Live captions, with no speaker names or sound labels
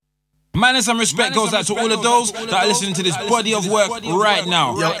Man, and some respect goes out to all of those that are listening to this body of work right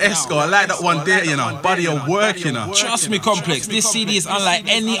now. Yo, Esco, I like that one there, you know. Body of work, you know. Trust me, Complex, this CD is unlike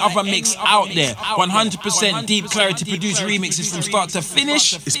any other mix out there. 100% deep clarity produced remixes from start to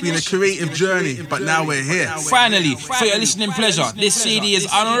finish. It's been a creative journey, but now we're here. Finally, for your listening pleasure, this CD is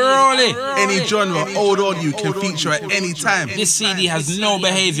unruly. Any genre, old or new, can feature at any time. This CD has no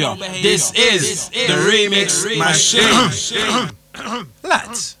behavior. This is the Remix Machine.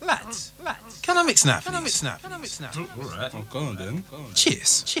 Lads, can I mix now? Alright, go on then.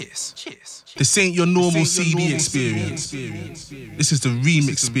 Cheers. This ain't your normal CD experience. This is the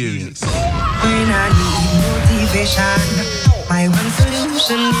remix experience. When I need motivation, my one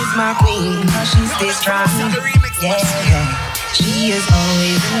solution is my queen, cause she stays strong. Yeah. She is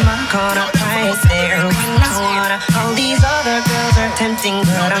always in my corner, right there when I wanna. All these other girls are tempting,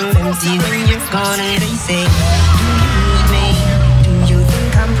 but I'm empty when you're gone. And they say, do you need me? Do you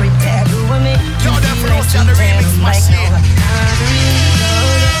think I'm pretend? Do I make you feel like pretend? Like no,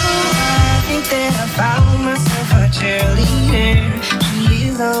 I think that I found myself a cheerleader. She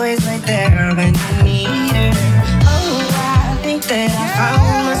is always right there when I need her. Oh, I think that I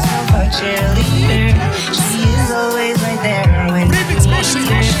found myself a cheerleader. She is always right there when I need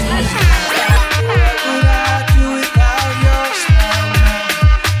her. What I do without your smile,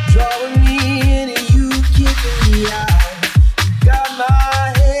 drawing me in and you kicking me out. You got my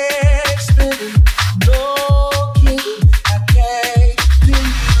head spinning, no kidding, I can't pin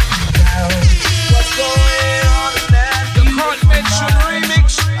you down. What's going on in that? You can't mention remix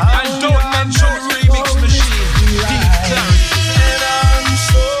and don't mention remix machine. Deep clarity. And I'm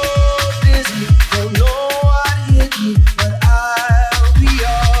so dizzy, don't know what hit me, but I'll be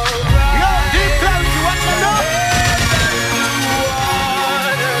alright.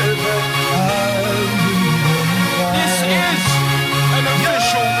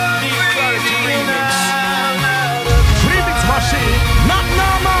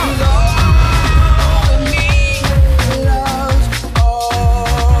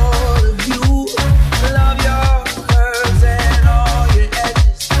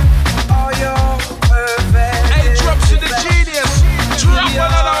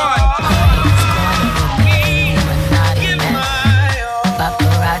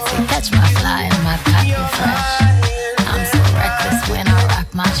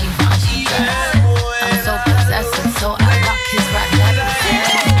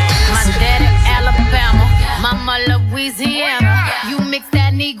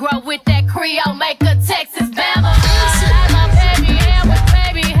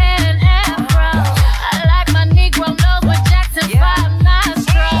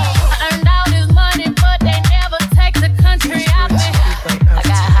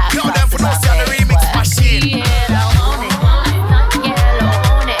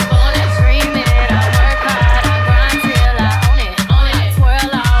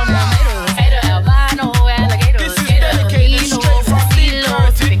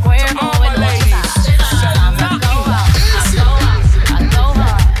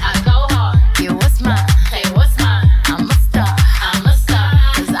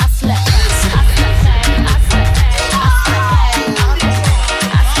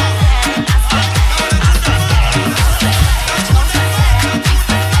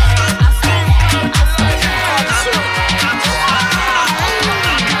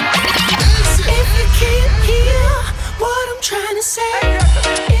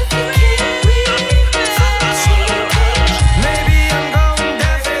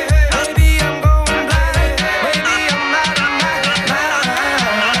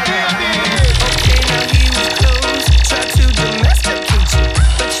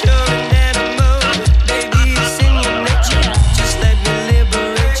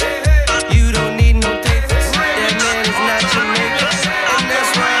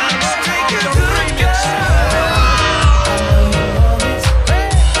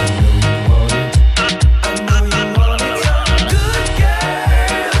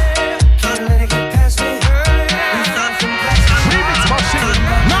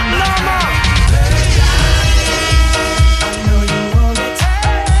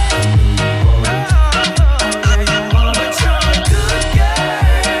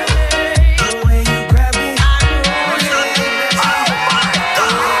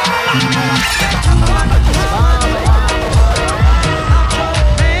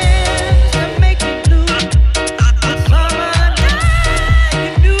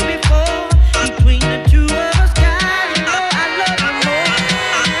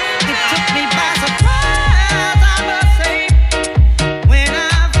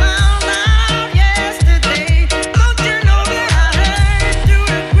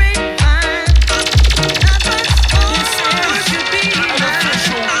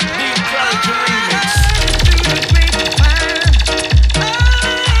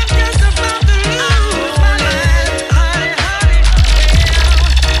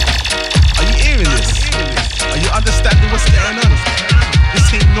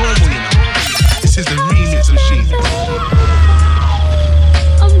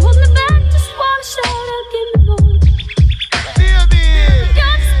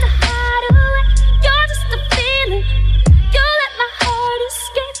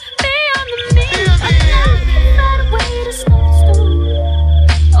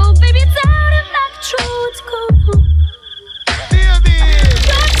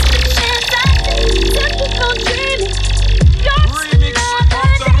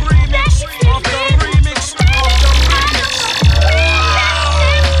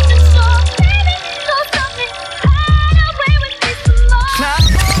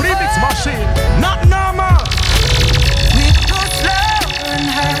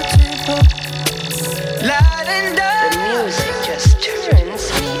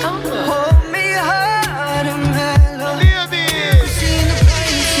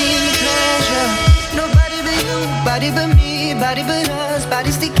 Nobody but me, body but us,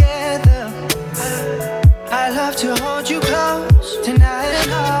 bodies together. I love to hold you close tonight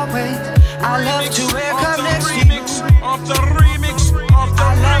and always. I love to wake up next to you. Of the remix, of the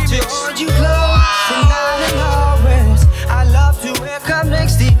I love to remix. hold you close tonight and always. I love to wake up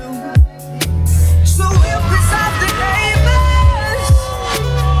next to you. So we'll piss off the neighbors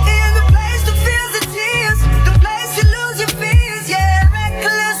in the place to feel the tears, the place to lose your fears, yeah.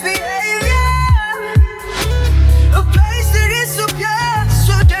 Reckless behavior, a place that is so pure,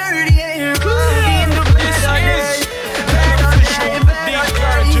 so dirty and in the better day,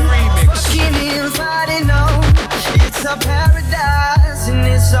 fucking inside and know it's a paradise and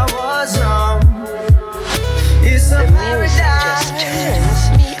it's a war zone. It's a paradise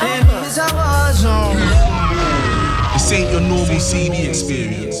and it's a war zone. This ain't your normal CD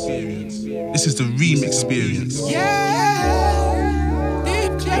experience. This is the remix experience.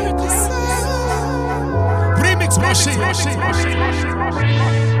 Remix machine.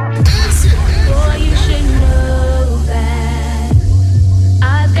 Boy, you should know that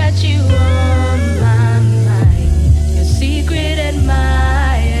I've got you on my mind. Your secret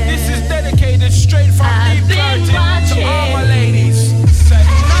admirer. This is dedicated straight from I've Deep been Clarity to all my watching. ladies.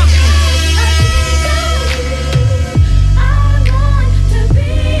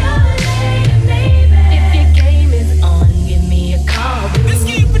 If your game is on, give me a call. If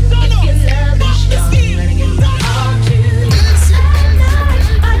your love is strong, gonna give me all to you.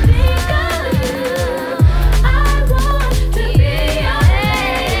 I think of you. I want to be your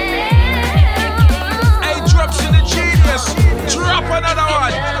Hey, drops in the genius. Drop another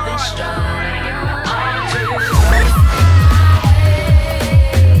one.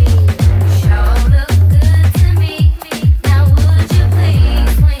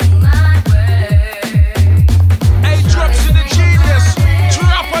 Hey, drops in the genius.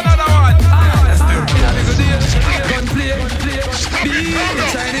 Drop another one.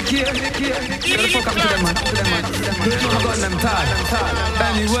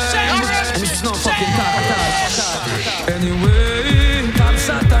 Anyway, I'm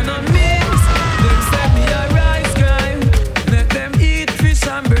Satan on mix. Them say me a rice crime. Let them eat fish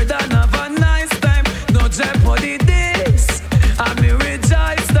and bread and have a nice time. No jeopardy this. I'm in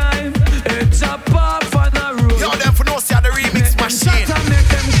rejoice time. It's a pop on a road. Yo, them for no see the remix machine. Shut and make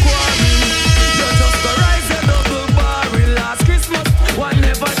them quarrel. You just go rise a double barrel. Last Christmas, one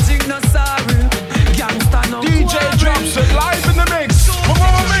never think no sorry. Gangsta no DJ drops it live in the mix. Come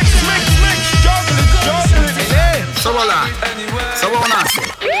on, mix. Juggle it. Hey, so what on? So what on?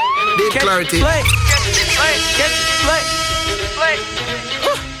 Deep Clarity. Play.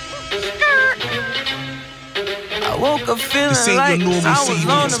 I woke up feeling This ain't like your normal I was CD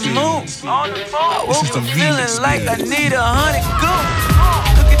on the moon. experience. I This woke is the up remix feeling like I experience. need 100 goons.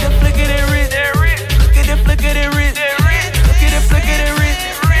 Look at the flick of their wrist. Look at the flick of their wrist. Look at the flick of their wrist.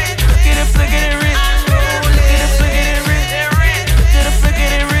 Look at the flick of their wrist. Look at the flick of their wrist. Look at the flick of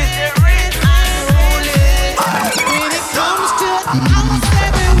their wrist. When it comes to house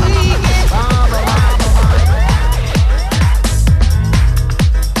every weekend.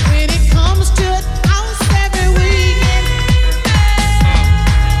 When it comes to house every weekend.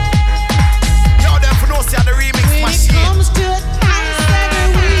 Yo, them for no see the remix When it machine. comes to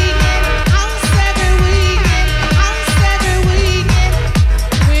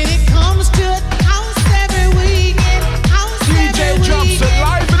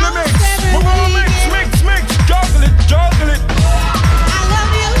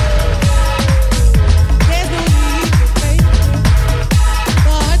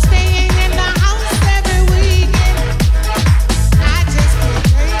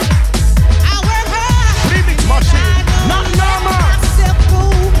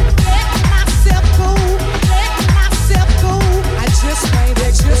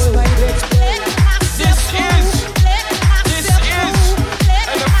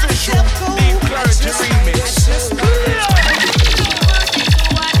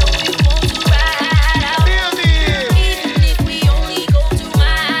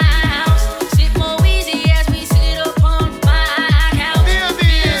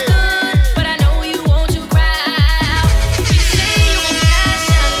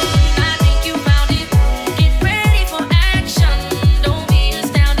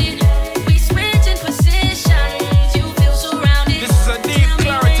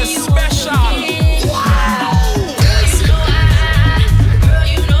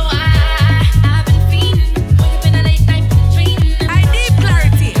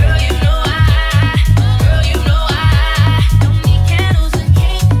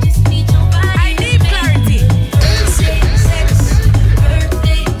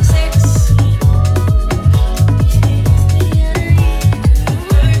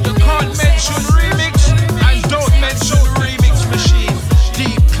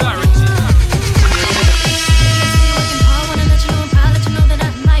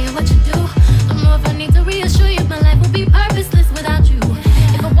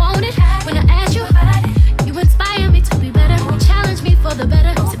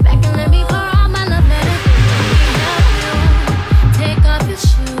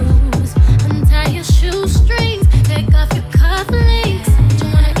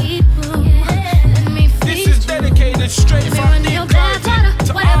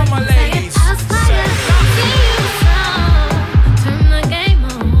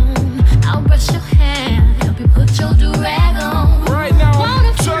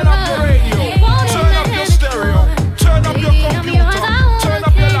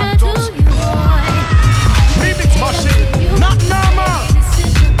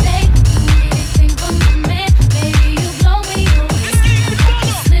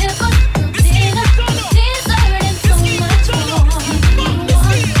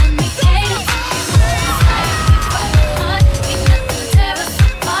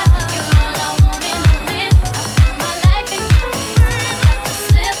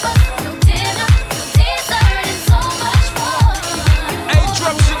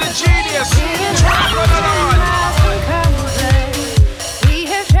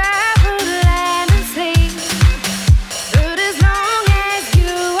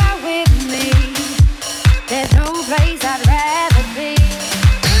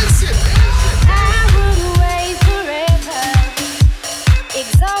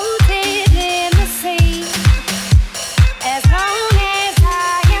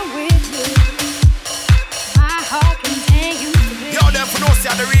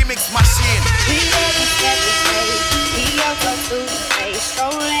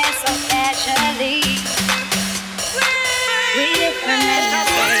strolling so casually. We different and the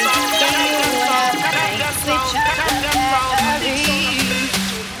same. Gave you what I think. Switch up the battery.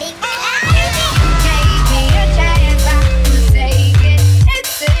 Gave me a chance, I could take it.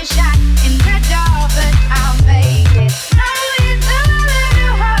 It's a shot in the dark, but I'll make it. No, it's a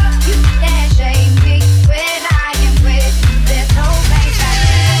little hard. You can't shame me when I am with you. There's no place I'd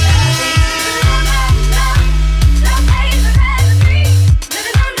rather be. No place I'd rather be.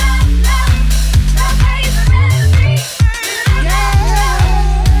 No place I'd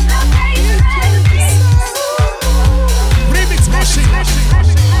rather be. Remix machine.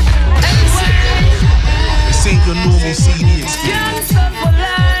 This ain't your normal CD experience.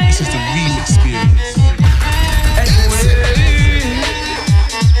 This is the remix experience.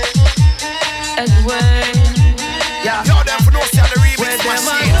 Yeah. Yo, them for no see how the remix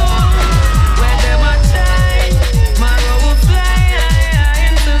machine. Where them a shine, my road will fly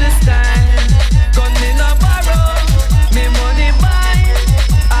into the sky. Gun me no borrow, me money buy,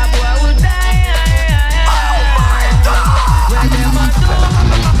 a boy will die. Where them a do,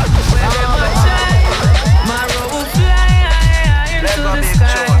 where them a shine, my road will fly into the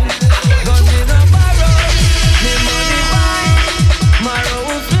sky. Gun me no borrow, me money buy, my road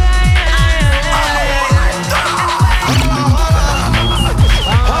will fly.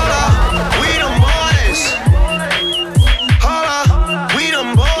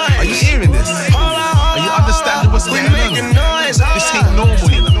 Are you hearing this? Are you understanding what's going on? This ain't normal,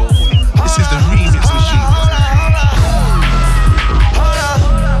 you know. This is the remix machine.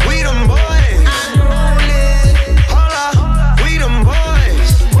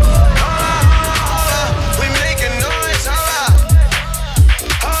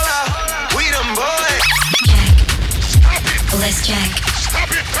 Let's check.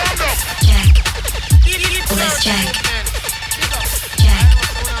 Let's check.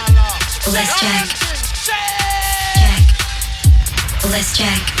 Let's check. Let's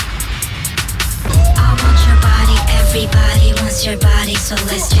check. I want your body, everybody wants your body, so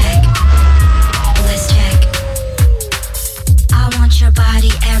let's check. Let's check. I want your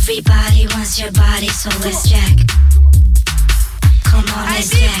body, everybody wants your body, so let's check. Come on, let's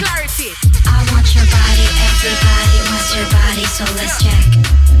check. I want your body, everybody wants your body, so let's check.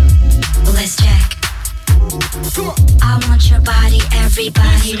 Let's check. I want your body,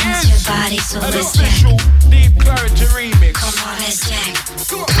 everybody wants your body, so let's check. Deep Clarity remix. Come on, let's check.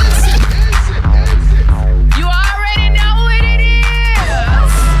 You already know what it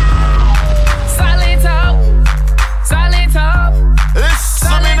is. Silent talk.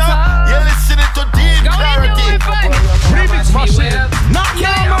 Listen me now. You're listening to Deep Clarity. Remix machine. Not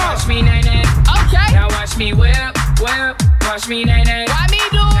Now watch me nay. Okay. Now watch me whip. Watch me nay. Why me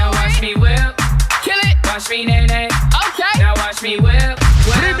do it? Now watch me whip. Kill it. Watch me nay. Okay. Now watch me whip.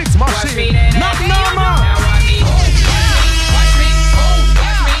 Remix Watch me machine. nay. Not normal. Now watch me. Watch me.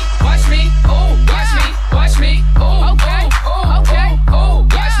 Watch me. Watch me. Okay. Okay.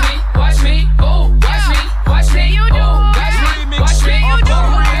 Watch me. Watch me. You do. Watch me. You do.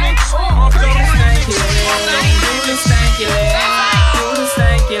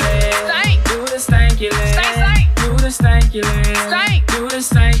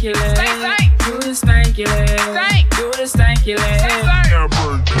 Do the stanky leg.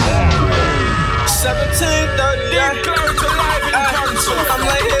 17:30. I'm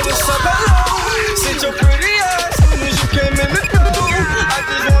like, hey, what's up, hello? Sit your pretty ass soon as you came in the door. I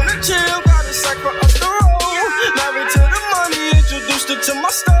just wanna chill, got a sack for up the road. Married to the money, introduced her to my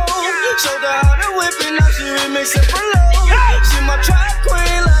stove. Showed her how to whip it, now she remix it for low. She my track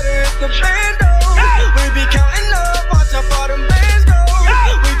queen, let her hit the bando. We be counting up, watch how far them bands go.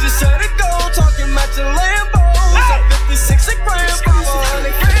 We just set it go, talking matching Lambos. At 56 a gram,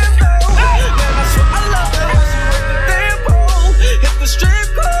 500 grams though. Man, I swear I love it how she with the damn pole. Hit the strip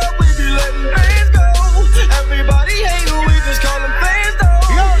club, we be letting bands go. Everybody hate who we just call them fans though.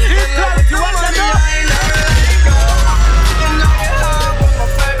 And love with the money, I ain't never let go. And I get high with my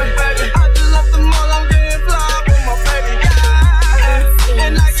favorite baby. I just left the mall, I'm getting fly with my baby. Yeah.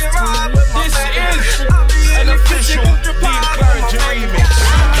 And I get ride with my baby. I be in the official Deep Clarity remix.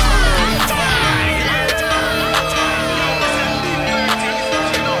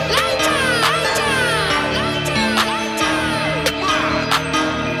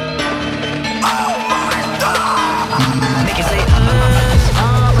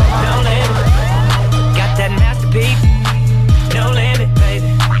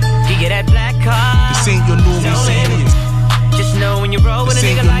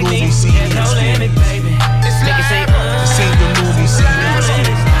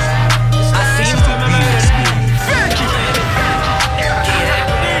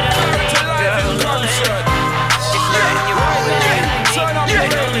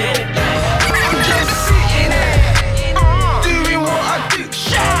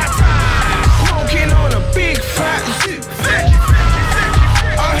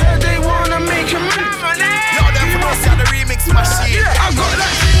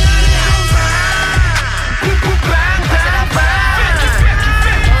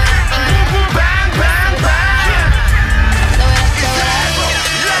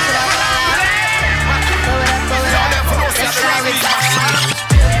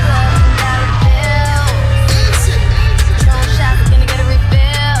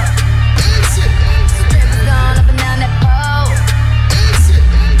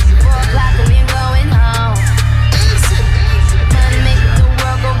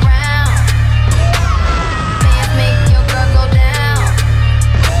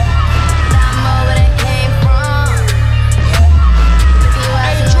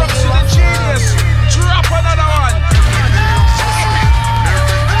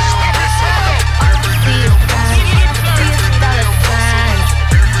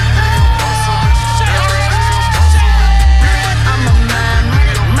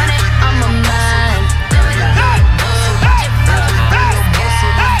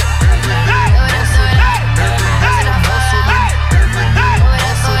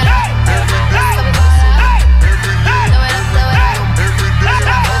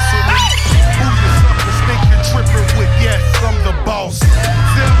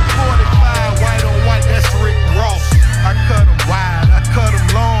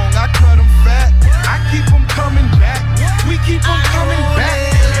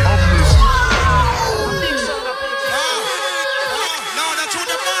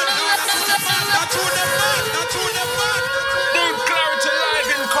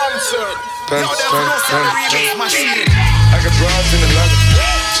 family. I got broads in the London,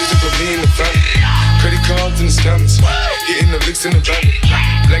 just to put me in the family. Credit cards in the scammers, hitting the licks in the van.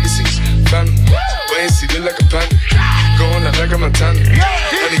 Legacies, family, wait and see, look like a panda. Going out like a Montana,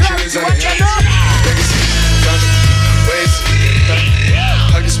 honey killers on the hands. Legacies, family, wait and see, family.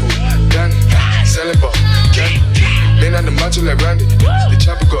 Pockets full, Danny, selling ball, candy. Man on the macho like Randy, the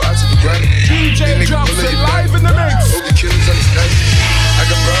chopper go out to the granny. DJ drops it live in the mix. Hope the killers understand. I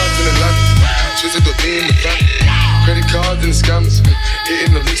got broads in the London, just to put me in the family. Credit cards and the scammers,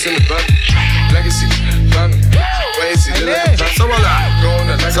 hitting the licks in the van. Legacy, family, wait and see, look like a panda. So what that? Going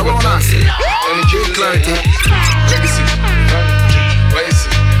out like a Montana, honey killers on the hands. Legacy, family, wait and see,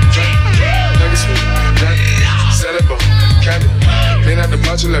 family. Legacy, Danny, selling ball, candy. Man out the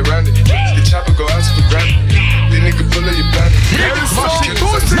macho like Randy, the chopper go out to the granny. The nigga pull up your band.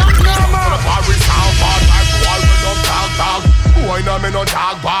 Why not me no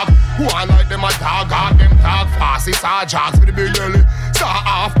dog back? Why like them a dog out? Them dog fast, it's our jogs with the big belly. Start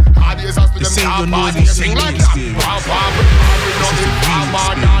off, hard years as to them dog fast. You sing like that.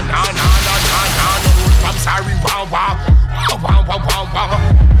 I'm sorry,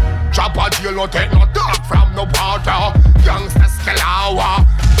 Drop a deal, no take no dog from no water. Youngsters Kalawa.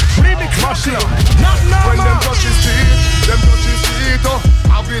 Remix machine. When them touch his teeth,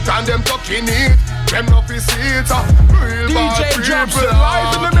 have it and them tucking it. Them no fi see it. Real bad people. DJ drops it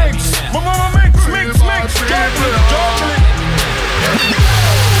live in the mix. Mama mix. Juggling.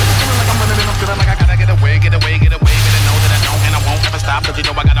 I'm running up, feeling like I gotta get away. But I know that I don't and I won't ever stop. Cause you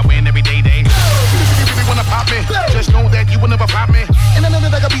know I gotta win every day. If you really wanna pop me, just know that you will never pop me. And I know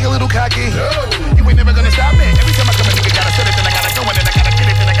that I gotta be a little cocky. You ain't never gonna stop me. Every time I come a nigga gotta set it, then I gotta go and then I gotta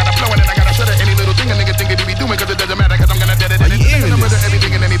get it, then I gotta flow and then I gotta shut it. Any little thing a nigga think it be doing, cause it doesn't matter, cause I'm gonna dead it. Are you hearing this?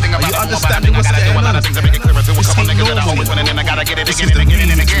 Everything and anything about Are you understanding what's going on? This ain't normal. This is the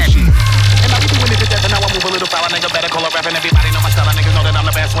remix. And I be doing it to death and now I move a little foul. Nigga better call a rap and everybody know my style. Niggas know that I'm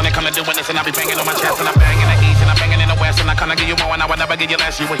the best when it come to doing this. And I be banging on my chest and I'm banging in the east and I'm banging in the west. And I kinda give you more and I would never give you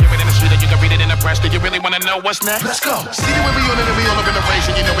less. You will hear it in the street and you can read it in the press. Do you really wanna know what's next? Let's go. See the way we on it and we all up in the race.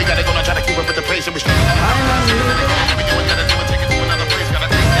 And you know we gotta go and try to keep up with the pace and restrict. Every do it, gotta do it, take it to another place. Gotta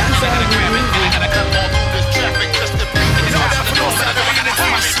take it, gotta grab it. And I gotta cut all through this traffic just to be. You know that's the door, so I go in the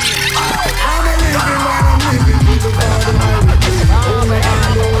time I see it. I'm a living while I'm living with the God of my religion. Only I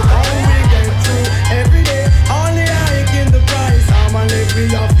know how we get through every day. Only I can the price. I'm a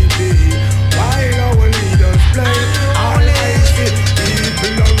living of the day. While our leaders play, only I see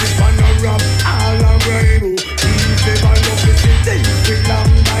people are rip and a rap. All are rainbow. People are love the city. We long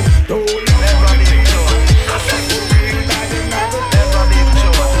like don't love the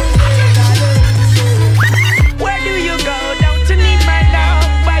Where do you go? Don't you need my love,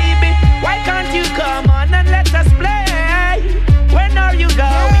 baby? Why can't you come on and let us play? When are you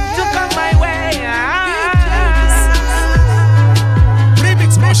going to come my way?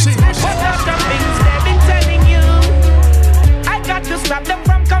 Remix machine. What are the things they've been telling you? I got to stop them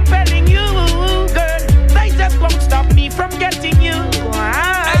from compelling you, girl. They just won't stop me from getting you.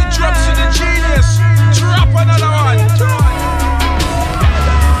 Hey, drops to the genius. Drop another one.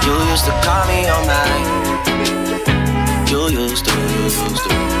 You used to call me on mine. You used to.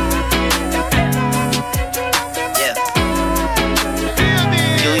 Yeah.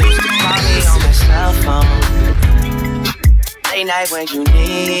 You used to call me on my cell phone. Late night when you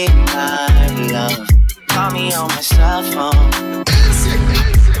need my love. Call me on my cell phone.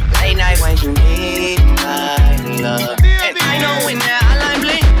 Late night when you need my love. And I know when that hotline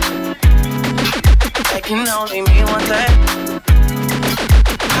blink, that can only mean one thing.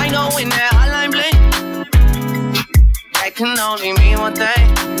 I know when that hotline blink, that can only mean one thing.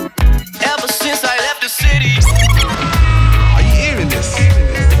 Ever since I left the city. Are you hearing this?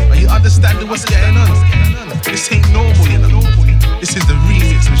 Are you understanding what's going on? This ain't normal, you know. This is the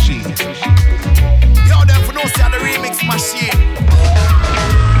remix machine. Yo, them for no say the remix machine.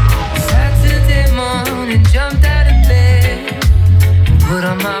 Saturday morning, jumped out of bed, put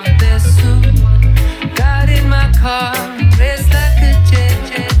on my best suit, got in my car, raced like a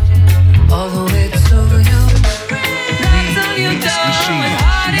jet, all the way to you. Knocked on your door with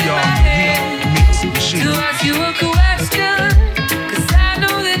heart in my head, to ask you a question, 'cause I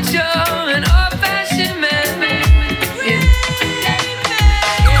know that you're an old-fashioned man. Yeah.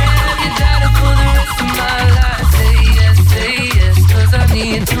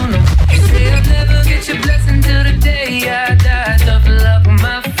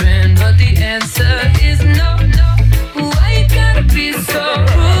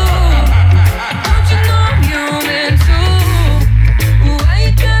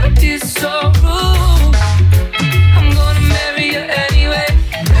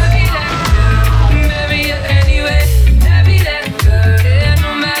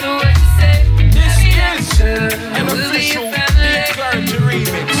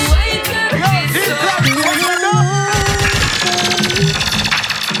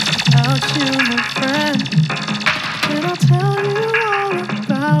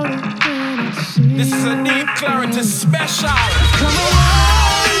 This is a deep clarity special. Come a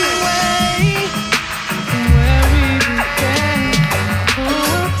long way from where we began.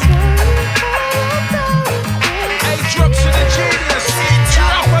 Hey, drop to the genius.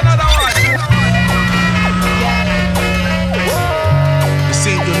 Drop another one. This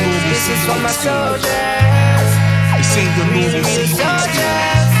ain't your normal This is for my C1 soldiers. This ain't your normal C1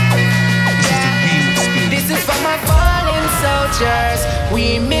 Soldiers. This is the remix speed. This is for my fallen soldiers. We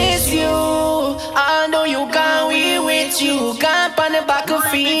miss you. I know you gone, we with you. Gone on the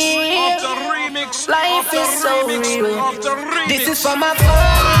battlefield. Life is so real. This is for my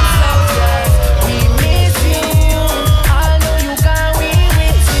fallen soldiers. We miss you. I know you gone, we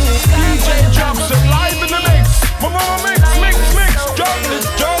with you. DJ drops it live in the mix. Mix. Juggle it.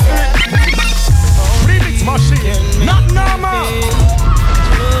 Remix machine. Not normal.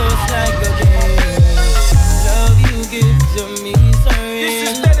 Just like a game. Love you give to me, sorry. This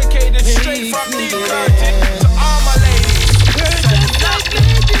is dedicated straight from Deep Curtain to all my ladies. Just like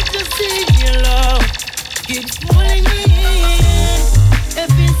baby to see your love keeps pulling me in.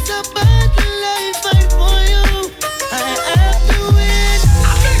 If it's about the life I for you, I have to win.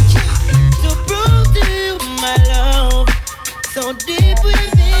 To prove to you my love so deep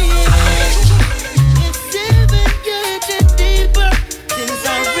within. It's even getting deeper since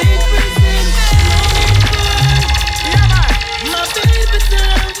I represent my baby to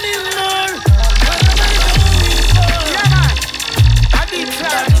love me more. What am I going for? I need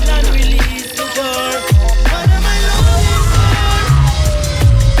Touch and release the door. What am I longing for?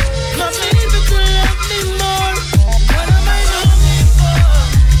 My baby to love me more. What am I longing for?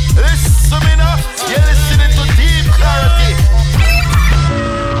 Listen me now, you're listening to Deep Clarity.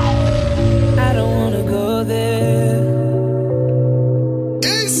 I don't wanna go there.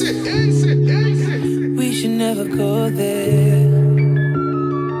 We should never go there.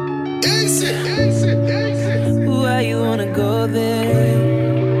 Why you wanna go there?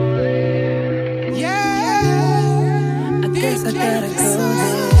 I guess I gotta go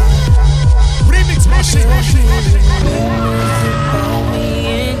there. Remix machine. About me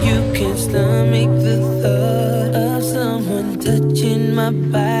and you can stomach the thought of someone touching my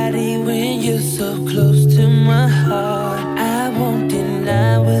body when you're so close to my heart. I won't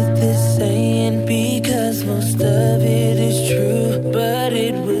deny what they're saying because most of it is true, but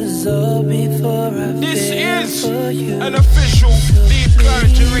it was all before I This fell is for you. an official Deep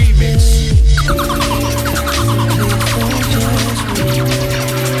Clarity remix.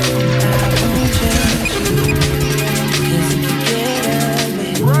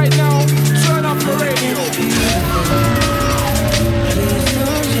 Right now, turn up the radio.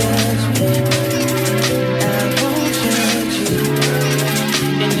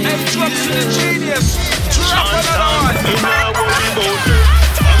 Hey, drop to the genius. Drop another one.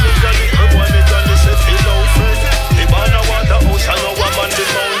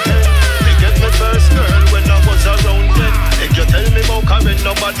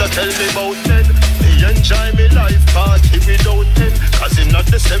 Nobody tell me about then. Me enjoy me life party without ten. Cause in not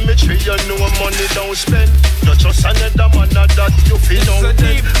the cemetery you know money don't spend. Not just another man that you feel out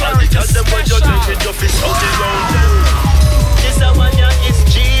then. All the girls them when you take it you feel so around them. This a one ya is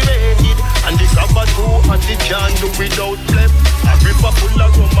G-rated. And the grabber too and the can do without blame. A river full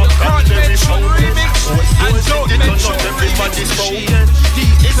of rum and cranberry fountain. And don't mention everybody's spoken.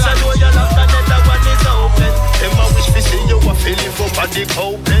 It's a loyal after another one is open. Them a wish to see you a feeling for body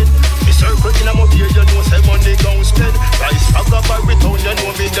coping. Me circle in a mobile, you know say money gon' spend. Rice bag up a return, you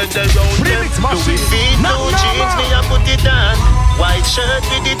know me dead around them. Louis V, no jeans, me a put it on. White shirt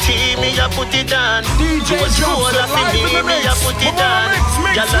with the tee, me a put it on. Those gold a fi me a put it on.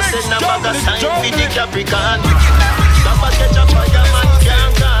 Y'all a send a bag of sign for the Capricorn. Stop a catch a fireman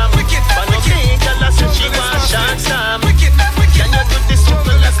can't come. But no think y'all a say she want short Sam. Can you do this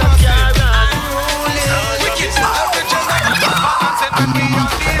simple like a Karen?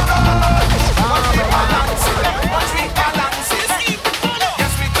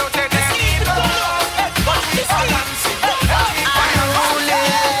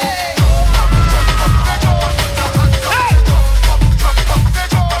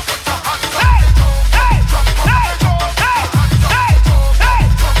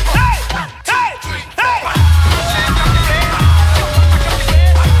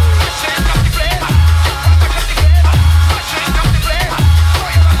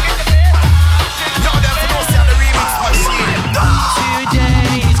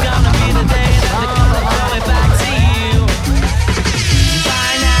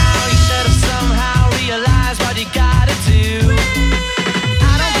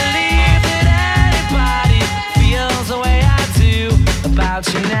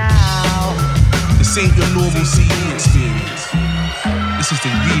 This ain't your normal CD experience. This is the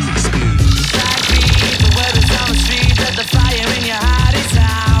remix experience. The word is on the street that the fire in your heart is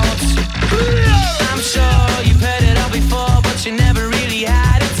out. I'm sure you've heard it all before, but you never really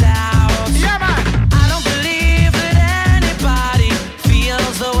had it out. Yeah, man. I don't believe that anybody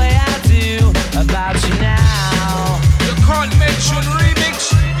feels the way I do about you now. You can't mention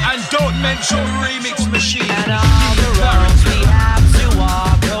remix and don't mention remix machine. And all the roads we have to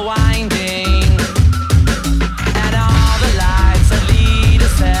walk are winding, and all the lights that lead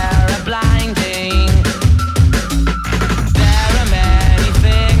us there are blinding. There are many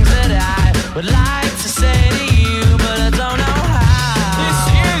things that I would like to say to you, but I don't know how. This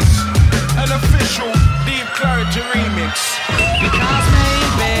is an official Deep Clarity remix. Because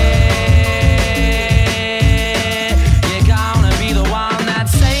maybe you're gonna be the one that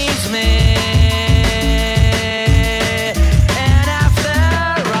saves me. And after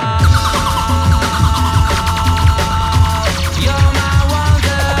all, you're my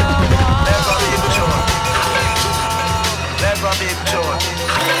wonderwall. Never be the joy. Never be the joy.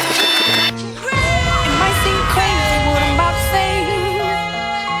 It might seem crazy what I'm about to say.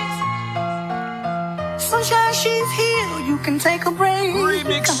 Sunshine, she's here, you can take a break.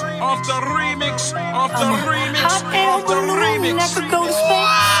 Remix after remix after remix Hot air after balloon remix. that could go to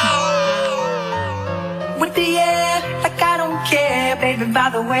space. With the air, like I don't care, baby, by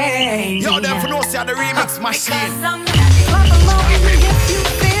the way. Yo, them for no say the remix machine. Clap along if you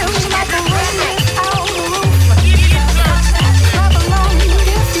feel like a rain out the roof. Clap along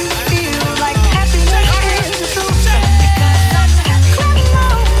if you feel like happiness is the truth. Clap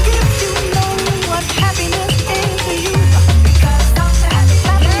along if you know what happiness is to you.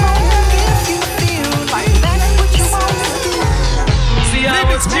 Clap along if you feel like that's what you want to do. See, I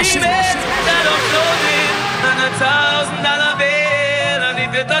was dreaming that I'm floating on $1,000 bill, and if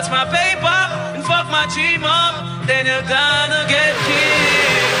you touch my paper and fuck my dream up, then you're gonna get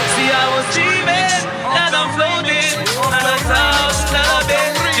killed. See, I was dreaming that I'm floating on $1,000 bill.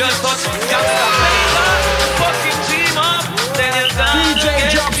 Just touch my gangsta paper, fucking dream up, then you're gonna DJ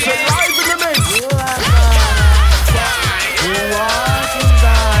get Jobs killed. live in the mix.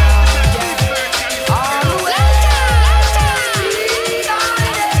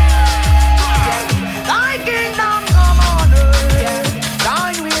 Thy kingdom come on earth,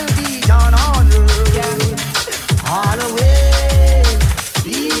 thine will be done on earth. All the way,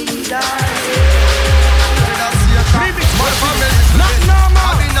 be thy Remix machine. Not normal.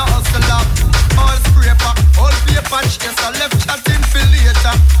 I've been a hustler, all scraper, all paper chaser, left chatting for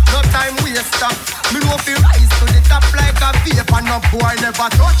later. No time waster. Me know fi rise to the top like a vapor. No boy never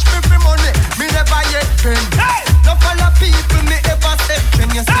touch me for money. Me never yet friend. No follow people me ever step. When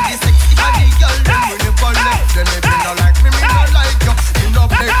you see the sexy body girl, then we never left. Then if you no like me, me no like you. Me no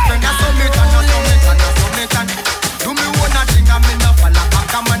beg friend. I saw me and I saw me and I saw me and. Do me one a thing and me no follow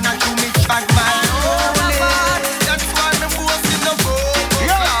back. I'm and I do me chat my own. That's why me boasting no boat.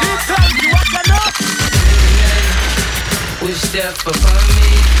 Yo, Deep Clarity, what you know? Wish that for me.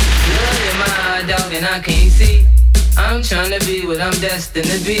 Love in my dog and I can't see. I'm trying to be what I'm destined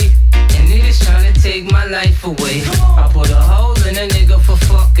to be. And niggas trying to take my life away. I put a hole in a nigga for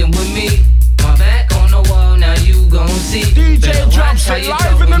fucking with me. My back on the wall, now you gon' see. DJ Better watch Jobs how you live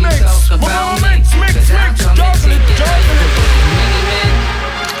talk in the when you mix. talk Come about on, me. mix, mix, 'Cause I'm mix, trying to juggling, take your life juggling. for many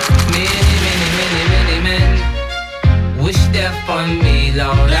men. Wish death on me,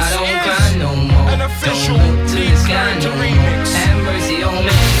 Lord. This I don't is cry no more. an official Don't look to the Deep sky Clarity no more. remix. Have mercy on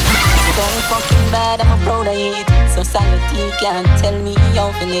me. So fucking bad, I'm proud of it. So sanity can't tell me how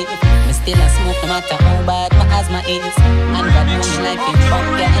to live. Me still a smoke no matter how bad my asthma is. And God know me life in fuck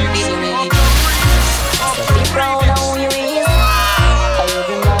can't be the way. So be proud of who you is. Cause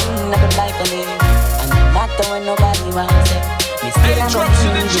every man have a life to live. And no matter when nobody wants it, me still a Drops in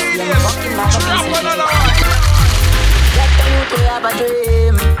the fucking genius. fucking man Strap of on the peace. line. Let the youth we have a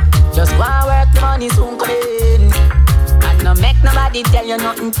dream. Just go and work, the money soon come in. And no make nobody tell you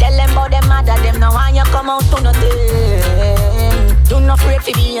nothing. Tell them about them mother, them no want you come out to nothing. Do not afraid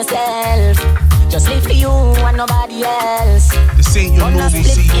to be yourself. Just live for you and nobody else. This ain't your Gonna normal split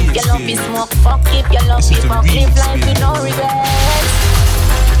CD if you love me experience. smoke, fuck if you love This me is the fuck. Live remix life with no regrets.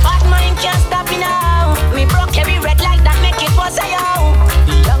 Bad mind can't stop me now. Me broke every red light that make it was a yo.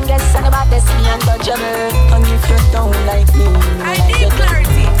 The youngest and the baddest, me untouchable. And if you don't like me, I need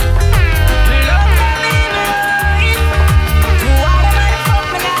clarity.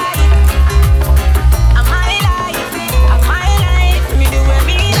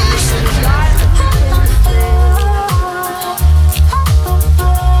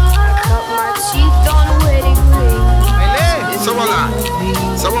 So hold on.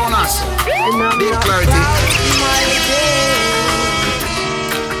 So on us. Deep clarity.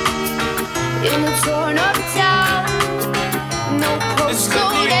 In a torn up town, no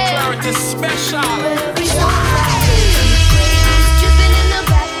postcode. Clarity special. Dripping in the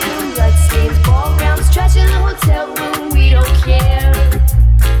bathroom, bloodstains, ball rounds, trash in the hotel room. We don't care.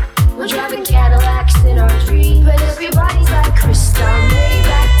 We're driving Cadillacs in our dreams, but everybody's like crystal,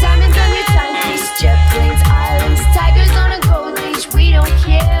 Maybach, diamonds on your timepiece, jet planes, islands, tigers on a gold leash. We don't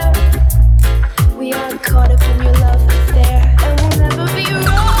care. We aren't caught up in your love affair, and we'll never be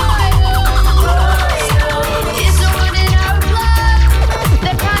royal. It's the one in our blood.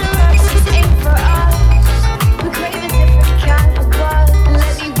 That kind of love just ain't for us. We crave a different kind of buzz.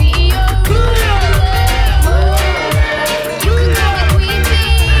 Let me be your ruler. You can call me Queen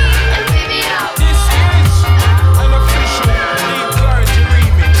Bee and baby I'll This is an official Deep Clarity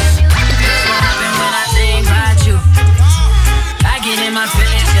remix. When I think about you, I get in my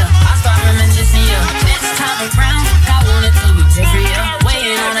feelings, yeah. I start reminiscing, yeah. This time around, I want it to be different, yeah.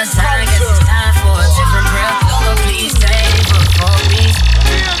 Waiting on the sign, guess it's time for a different prayer. Lord, please favor for me.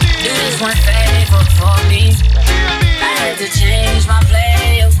 Do this one favor for me. I had to change my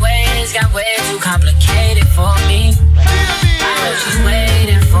play of ways, got way too complicated for me. I know she's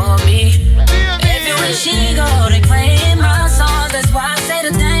waiting for me. Everywhere she go, they play my songs. That's why I say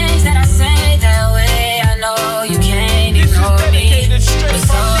the things that I say that way. I know you can't ignore me.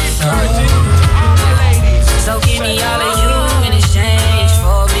 So give me all of you in exchange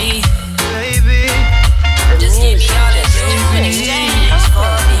for me, baby. Just give me all of you in exchange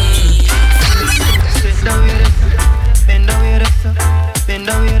for me. Sit down with us, bend down with us, bend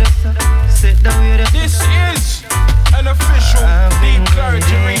down with us, sit down with us. This is an official Deep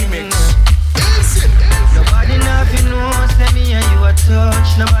Clarity remix. Nobody nothing knows, say me and you a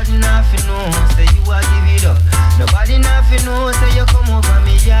touch. Nobody nothing knows, say you a give it up. Nobody nothing knows, say you come over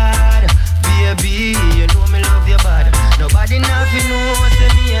me yard. Baby, you know me love your body. Nobody nothing knows, say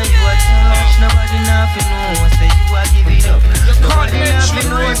me and you a touch. Nobody nothing knows, say you a give it up. Can't mention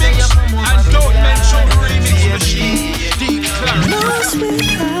remix and don't mention remix machine. Deep Clarity. lost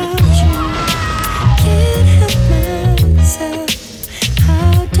without you. Can't help myself.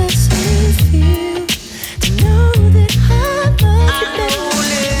 How does it feel to know that I love you better?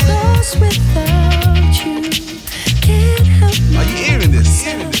 Lost without you. Can't help Are you hearing this?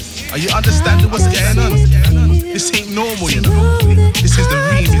 Are you understanding what's going on? This ain't normal, you know. This is the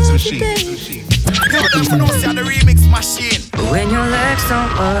remix machine. The remix machine. When your legs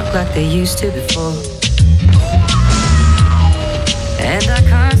don't work like they used to before, and I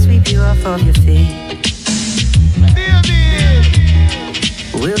can't sweep you off of your feet,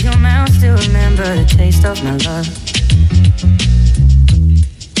 will your mouth still remember the taste of my love?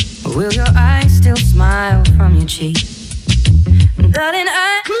 Will your eyes still smile from your cheek? Darling,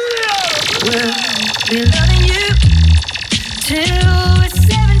 I will be loving you till we're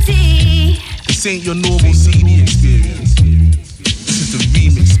 70. This ain't your normal CD experience. This is the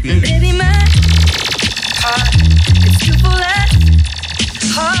remix experience. Baby, my heart is too full of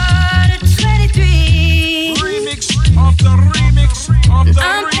heart at 23. Remix of the remix of the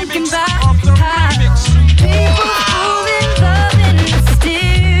I'm remix thinking about of the how remix. people fall in love in a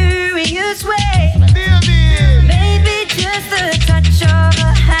mysterious way. Maybe just the touch of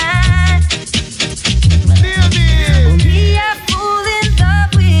a hand. For me, I fall in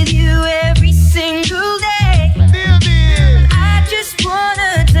love with you every single day. I just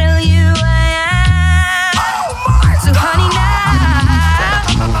wanna tell you I am. So honey, now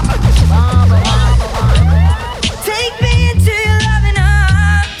take me into your loving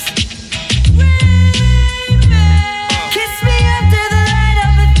arms. Kiss me under the light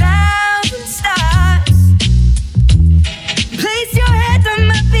of 1,000 stars. Place your head on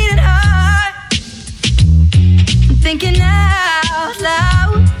my beating heart. I'm thinking out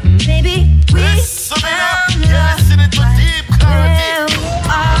loud. Maybe we found love. Where we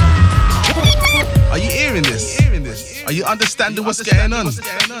are. Are you hearing this? Are you understanding what's going on?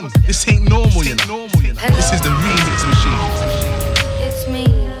 This ain't normal, you know. This is the remix machine. It's me.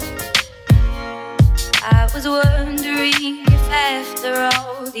 I was wondering if after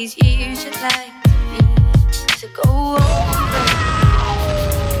all these years you'd like me to go over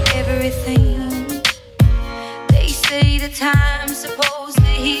everything. They say the time's supposed to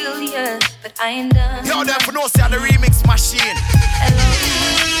heal you, but I ain't done. Yo, them for no say the remix machine. Hello,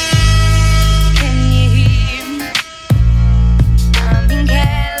 can you hear me? I'm in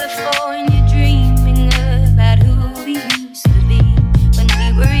California dreaming about who we used to be when we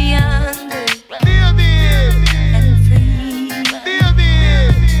were younger and free.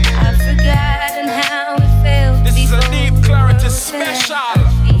 I've forgotten how it felt. This is a before Deep Clarity love special.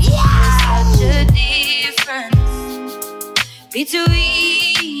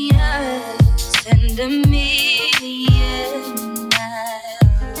 between us and a million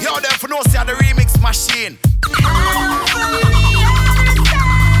miles. Yo, them for no see the remix machine.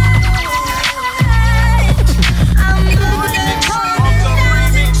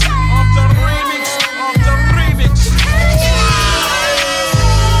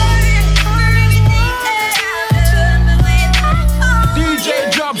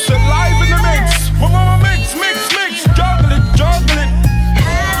 DJ Jobs live in the mix. Mix, juggle it.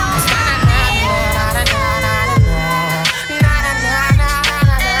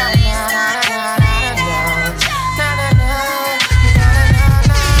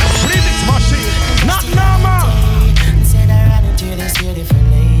 Remix machine, not normal. Said I ran into this beautiful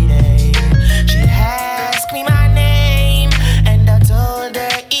lady. She asked me my name, and I told her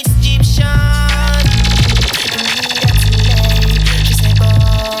it's Egyptian. She said, boy,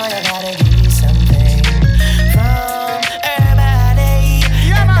 I gotta give you something from her body.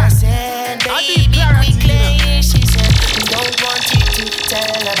 And I said, baby, quickly. She said, don't want you to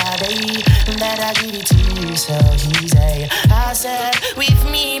tell her, baby, that I give it to you so easy. I said, with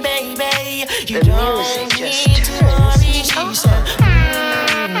me, baby, you don't need to worry. She said,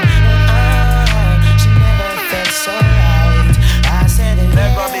 she never felt so right. I said,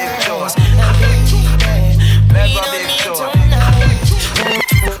 Never big joy. Never big joy.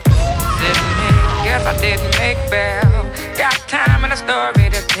 Guess I didn't make bail. Got time and a story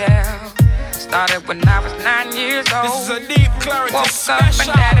to tell. Started when I was 9 years old. This is a deep clarity Woke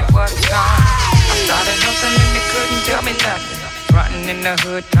special. up and daddy was gone. I started hustling and they couldn't tell me nothing. Frontin' in the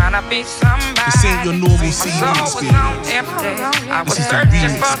hood, trying to be somebody. This ain't your normal My CD soul was experience. on empty. I was This is the searching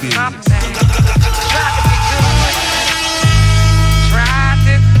remix for experience. something. Tried to be good. Tried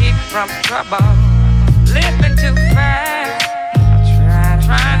to keep from trouble. Living too fast.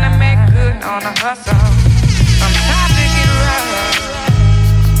 Trying to make good on a hustle. Sometimes it get rough.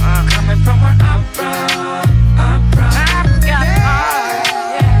 Coming from where I'm from. Times got hard.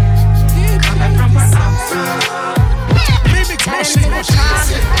 Yeah. Coming from where I'm from. Remix machine.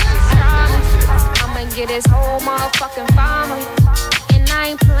 I'ma get his whole motherfucking family. And I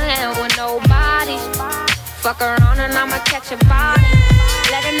ain't playing with nobody. Fuck around and I'ma catch a body.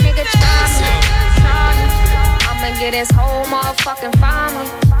 Let a nigga try me. I'ma get his whole motherfucking family.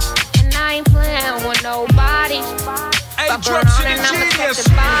 And I ain't playing with nobody. Fuck around and I'ma catch a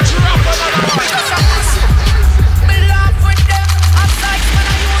body. me laugh with them. I'm psyched when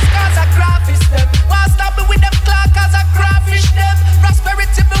I use cause I graphish them. Why stop me with them clock cause I crawfish them.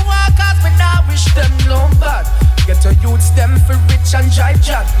 Prosperity me want cause me not wish them no bad. Get to youths them for rich and jive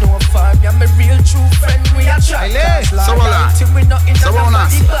chat. No fun, yeah, my real true friend we a try. So hold on. We not in So hold on.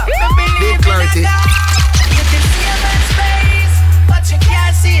 Deep clarity. You can see a man's face, but you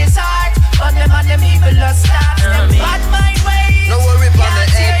can't see his heart. On them evil lust starts. Them bad mind ways. No worry about the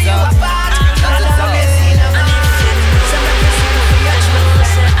Can't tear heads you up. apart. That's All of this in a man.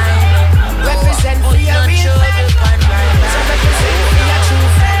 Represent for your real friend. So represent for your true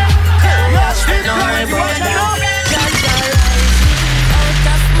friend. Deep clarity. Out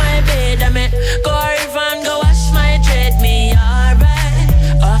of my bed, I me go river and go wash my dread. Me alright,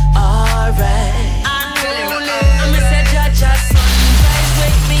 alright. I'm a said Jaja sunrise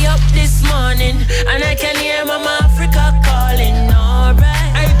wake me up this morning, and I can hear Mama Africa calling.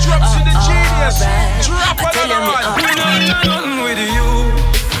 Alright, Hey, drops to the genius. alright. Drop I tell you me another one. We don't know nothing with you.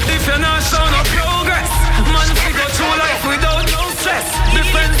 If you're not showing no progress, man, we go through life without no stress.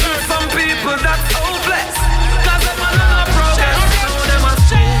 Different with some people that's hopeless. Cause them man no progress, so them a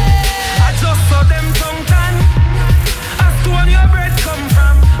stress. I just saw them tongue tan. Ask where your bread come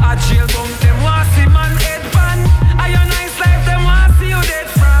from. A jail bunk them want see man head pan. A your nice life them want see you dead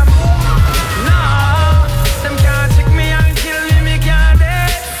from. Nah, them can't trick me and kill me, me can't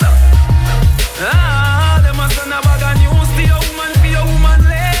dead. So, them a send a bag of news to your woman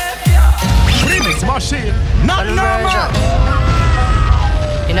left. Yeah. Remix machine, not normal.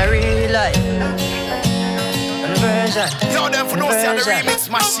 In a real life, on a version. Yo, them for no see the remix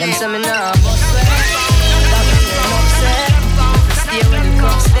Them machine. say me nah bust way. Back when them upset, stay with the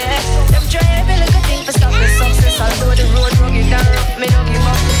cups there. Them try every little thing for stop the success. Although the road rugged and rough, me no give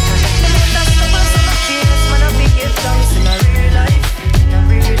up. Them understand some of fears, man I big give thanks in a real life, in a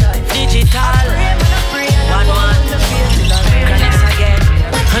real life. Digital, one connects again.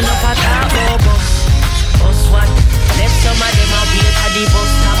 Enough of that go bus what? Left some of them a wait at the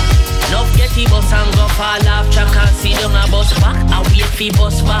bus stop. Enough get the bus and go fall off track and see them a bus back. I wait for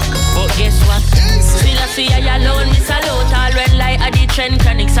bus back, but guess what? Still I see I alone, me salute all red light at the trend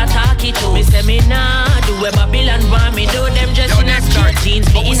chronics attack it to. Me say me nah do where Babylon want me do. Them just in a straight jeans,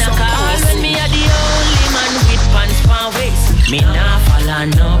 me in a car. When me a the only man with pants pan waist. Me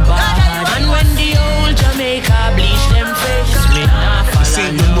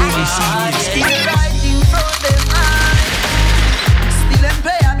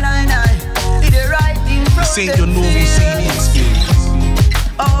This ain't your normal CD experience.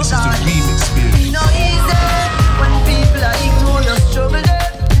 This is the remix experience. It's not easy when people are ignore your struggle.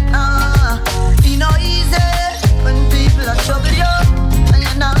 It's not easy when people are trouble you and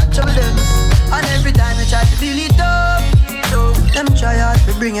you're not trouble them. And every time you try to build it up, them try hard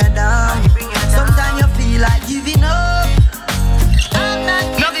to bring you down. Sometimes you feel like giving up.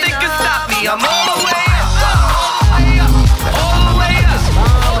 Nothing can stop me, I'm all the way.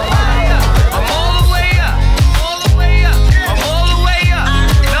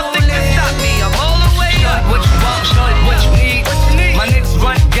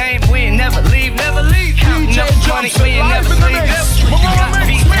 We ain't never sleep. Got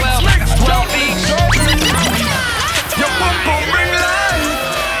beat 12 feet. Your pum pum bring life.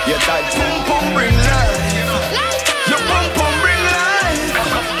 Your tight pum pum bring life. Your pum pum bring life.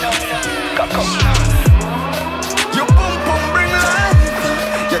 Your pum pum bring life.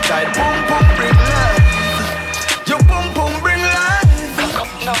 Your tight pum pum bring life. Your pum pum bring life.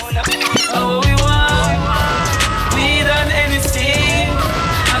 Oh, we want. We done anything.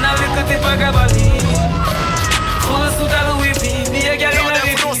 And I look at the vagabond.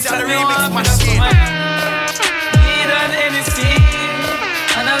 The remix machine. We done anything,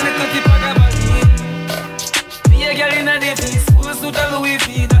 and I look at the vagabond. Me a girl inna the face, full suit of Louis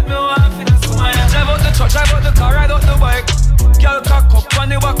V. That me want for the summer. Drive out the truck, drive out the car, ride out the bike. Girl cock up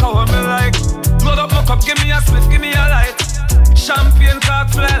and the walk how me like. Load up my cup, give me a spliff, give me a light. Champagne cock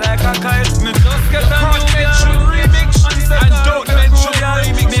fly like a kite. Me just get a new remix, and don't mention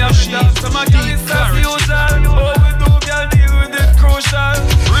remix. Me a dance, some a girl is as usual. Oh, we do girl deal with it crucial.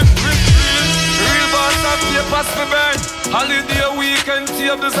 Real boss of papers for burn. Holiday weekend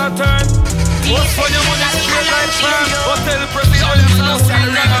tables a turn. What's for your money straight like firm. Hotel president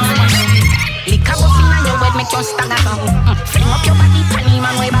and liquor bust inna your head, make you stagger down. Fling up your body, panty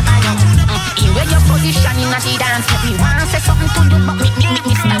man way back on you. In where your position inna the dance, make me want say something to you, but me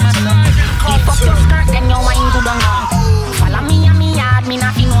stand up. Lift up your skirt, then your wine good on you. Follow me and me yard, me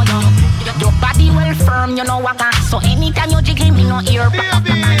not fi know you. Your body well firm, you know what I. So anytime you jiggle, me no ear back.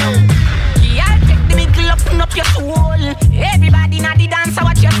 Yeah, take the middle up your soul. Everybody na the dance, I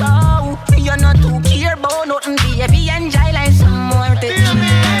watch you go. You're not too care about nothing, baby. Enjoy like some more things.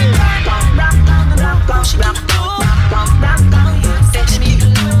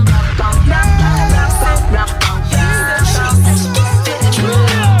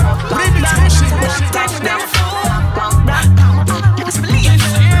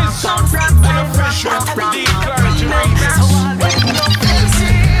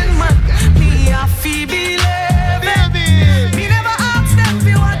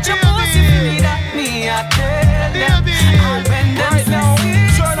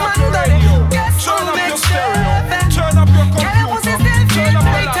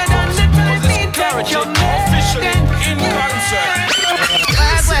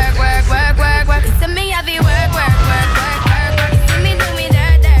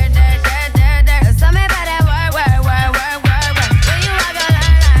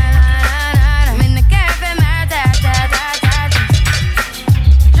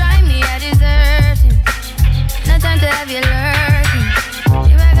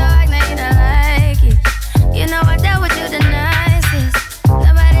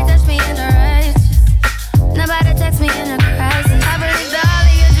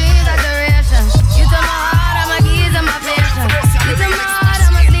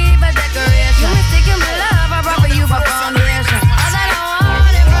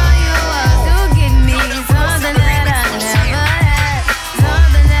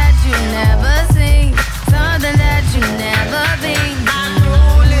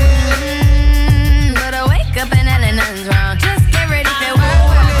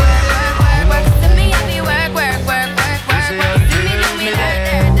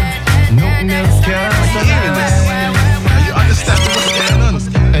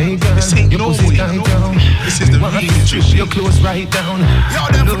 Your clothes right down.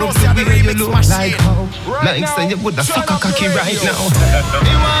 Look the way you look like how. Like say you would have fuck a cocky right now.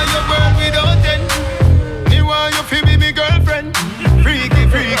 Me want your girl without end. Me want you to be me girlfriend. Freaky,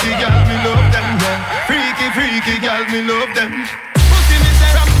 freaky girl, me love them. Yeah. Freaky, freaky girl, me love them. Pussy me say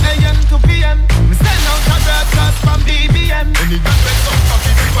from AM to PM. Me send out a broadcast from BBM. Any girl with some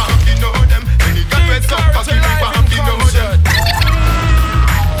cocky, we want to know them. Any girl with some cocky, we want to know them.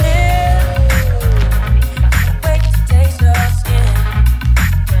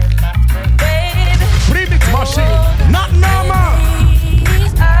 Not normal.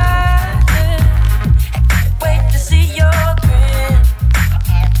 Wait to see your grin.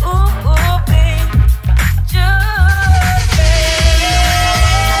 Ooh, babe. Just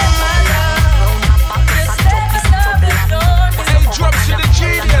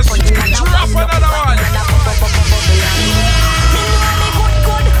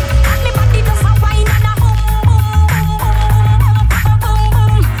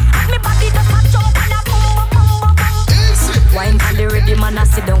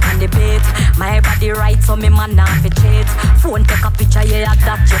right, so me man not fit cheat. Phone take a picture, yeah,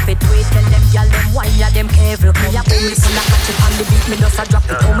 that you fit tweet. Tell them y'all them wine, yeah, them careful. Me a pull me from the catch it on the beat, me just a drop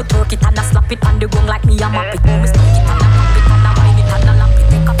it. Oh, me twerk it and a slap it on the gong like me a map it. Oh, me stuck it and a pop it and a wine it and a lap it.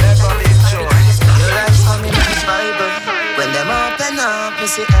 Take a picture, your life's coming like Bible. When them open up, me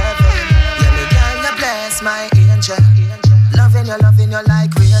see heaven. Yeah, me girl, you bless my angel. Loving you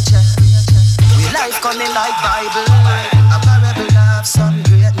like Rachel. We life coming like Bible. A parable of some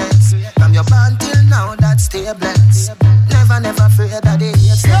greatness. From your born till now, that stay blessed. Never afraid that they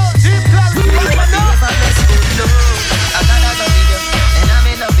hate us. Never bless good love. I gotta go with you, and I'm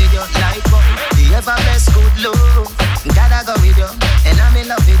in love with you like one. The ever bless good love. Gotta go with you, and I'm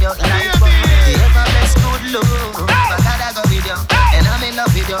in love with you like one. The ever bless good love. I gotta go with you, and I'm in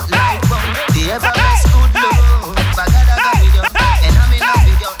love with you like one. The ever bless good love. I gotta go with you, and I'm in love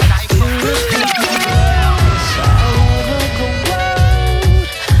with you like one.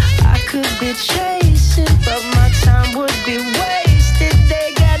 I could be chasing, but my time would be wasted. They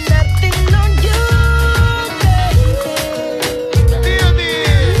got nothing on you, baby.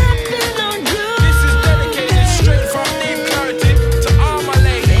 Nothing on you. This is dedicated straight from Deep Clarity to all my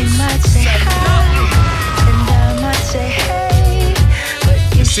ladies. They might say hi, and I might say hey, but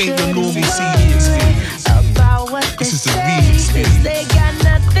you This ain't the normal CD experience. about what This is the they remix say, 'cause experience. they got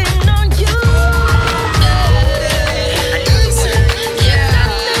nothing on you.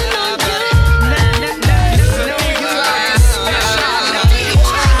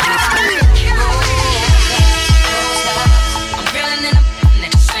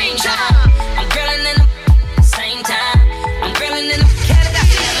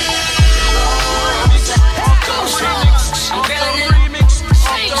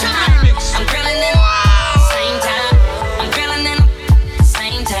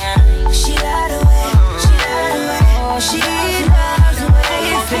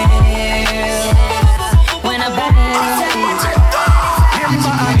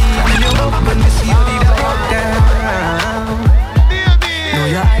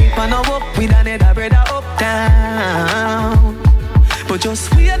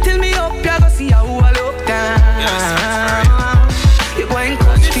 Just wait till me up, ya go see how I look down. You go and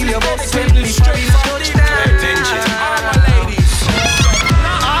coach till your boss when me straight touchdown. All my ladies.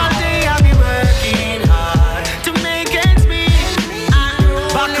 All day I be working hard to make ends meet.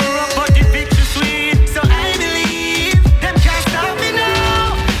 Back her up, but the picture sweet, so I believe them can't stop me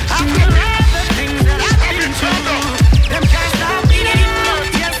now. After all the things that I've been through, them can't stop me now.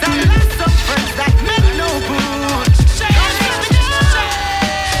 Yes, I lost some friends that make no good.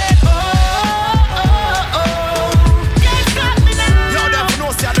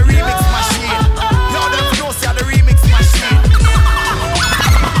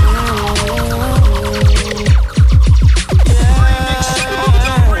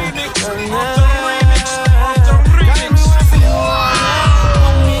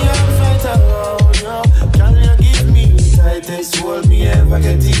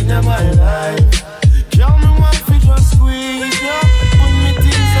 My life, girl, me want to just squeeze you, put me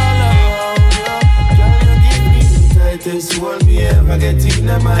things all around you. Girl, you give me the tightest hold me ever get in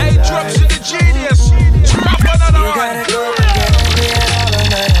my life. Hey, drops to the genius. Drop another You one. gotta go and get over it all on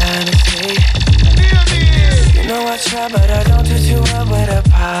my honesty. You know I try, but I don't do too well with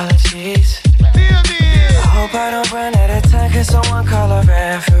apologies. I hope I don't run out of time, can someone call a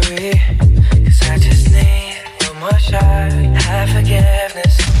referee? 'Cause I just need one more shot, have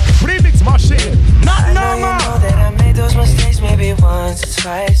forgiveness. Remix machine. Not I know you know that I made those mistakes maybe once or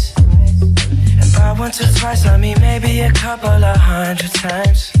twice. And by once or twice, I mean maybe a couple of 100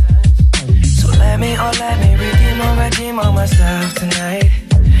 times. So let me redeem on myself tonight.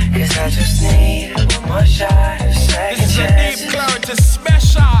 'Cause I just need one more shot, a second This is a chance. Deep Clarity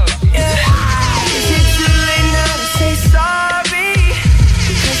special. Yeah. Is it too late now to say sorry?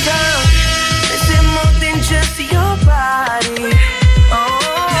 'Cause I'm missing more than just your body.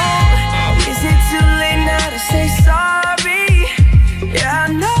 Oh, is it too late now to say sorry? Yeah, I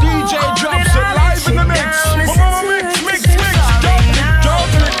know. DJ drops it live in the mix. Mix.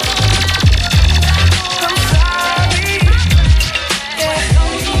 Don't it. I'm sorry. Yeah.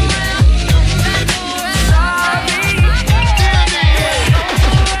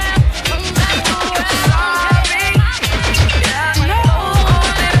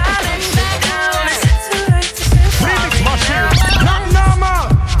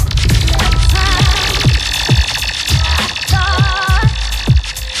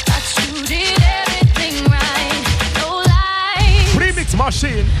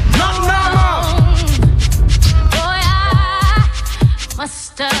 machine. Not normal. Boy, I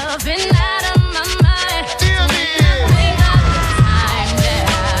must have been out of my mind. Time that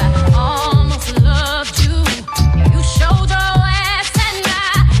I almost loved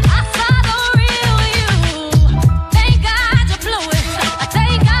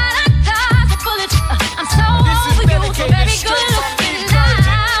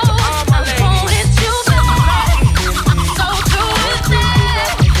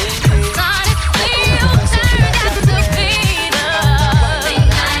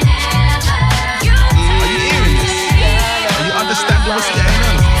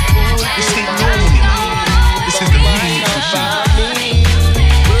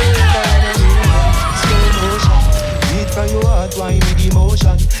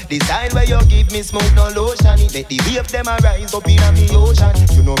The style where you give me smoke, no lotion. It make the wave them a rise up in me ocean.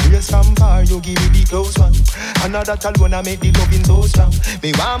 You know brace from far, you give me the close one. Another tall one I make the loving so strong.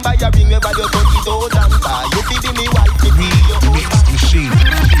 Me want buy a ring where you 30,000. You fi be me wife, me be your Remix machine.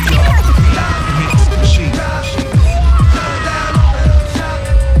 Remix machine.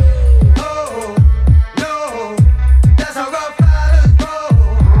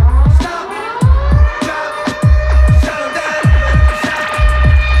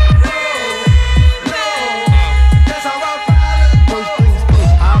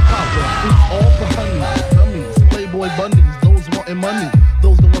 Money,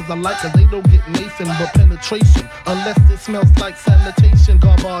 those the ones I like, cause they don't get Nathan but penetration, unless it smells like sanitation.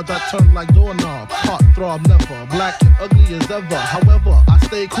 Garbage I turn like doorknob, heart throb never, black and ugly as ever. However, I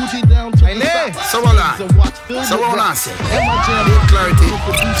stay coochie down to the side. So watch and my jam clarity.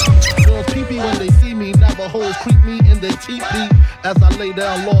 Girls peepee when they see me, Navajos creep me in their teepee as I lay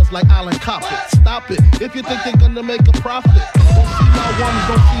down laws like Island Coppet. Stop it, if you think they're gonna make a profit. Don't see my ones,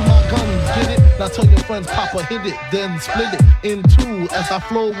 don't see my guns, get it? Now tell your friends Papa hit it, then split it in two as I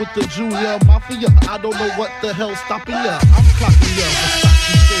flow with the Junior Mafia. I don't know what the hell's stopping ya. I'm clocking ya,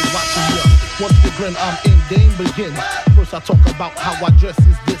 Versace stay watching ya. Once you grin, I'm in, game begins. First I talk about how I dress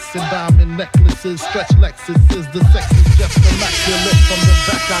is this, and diamond necklaces, stretch Lexuses. The sex is just immaculate. From the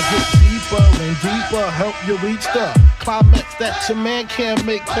back I get deeper and deeper, help you reach the climax that your man can't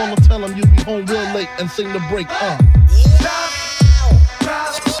make. Call him, tell him you be home real late and sing the break.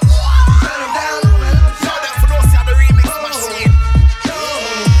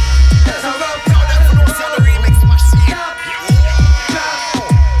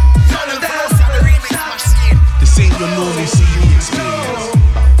 Your normal CD experience.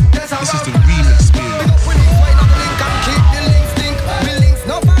 This is the remix experience. Keep the links think. We links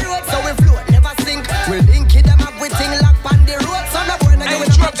no for road, so we float, never sink. We link it them up with thing lock on the road. So no boy nigga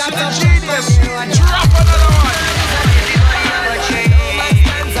with a back up. Genius. Drop another one.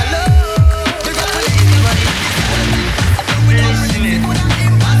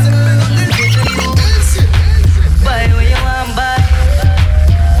 Buy what you want, buy.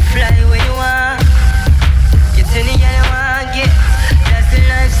 Fly where you want. Get any girl you want, get. That's the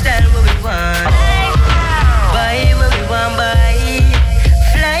lifestyle what we want. Buy what we want, buy.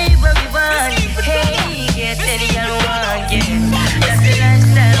 Fly what we want. Hey, get any girl you want, get. That's the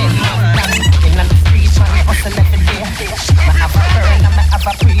lifestyle what we want. In the streets, when we hustle every day. I have a burn and I have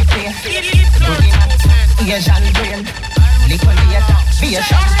a prepay. Asian brain, liquidator, be a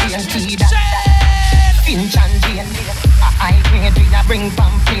champagne, tea that. Finch and Jane, I grade we a bring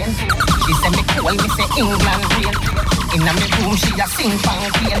pampain. She say me cool, me say England rain. Inna me room she a sing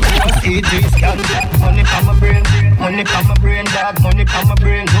pampain. CT scan, money from my brain, money from my brain, dog, money from my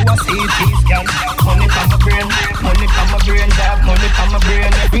brain. Do a CT scan, money from my brain, money from my brain, dog, money from my brain.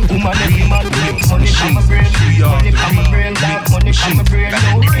 Every woman, every man, money from my brain, money from my brain, dog, money from my brain. No,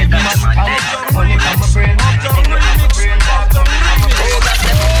 every man, money from my brain, money from my brain, dog, money from my brain.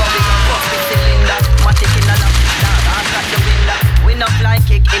 Matic in a lap, dance like the window. We no fly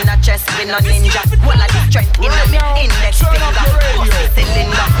kick in a chest, we no ninja. Whole of the strength in a me index finger. Pussy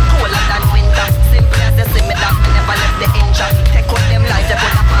cylinder, colder than winter. Simple as you see me that, me never left the inch. Take out them lights, they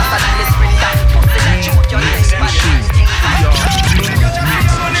put a faster than the sprinter. Pussy that shoot your next man.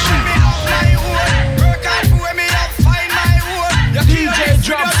 DJ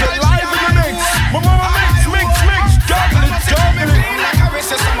drops it live in the mix. Mix, double it. Like a race,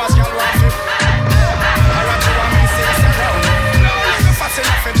 someone's girl want it.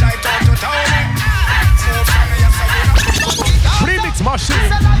 Remix machine,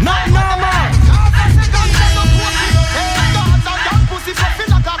 not normal.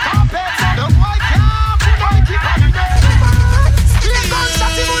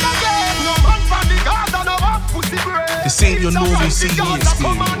 This ain't your normal CD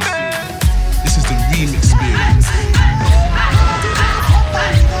experience. This is the remix experience.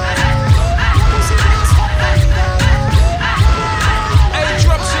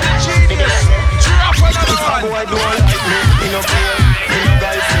 Boy, don't like me, in no fear. In no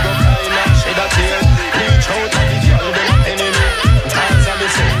guys, you go cry now, shed a tear. Reach out at the girl, them enemy. Dance on the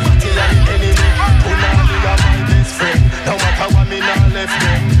same party and the enemy. Unali are my best friend. No matter what me now left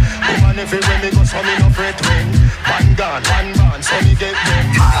them. Woman everywhere me go, so me no fret when. One gun, one man, so me get them.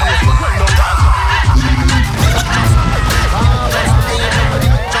 And if you run no back.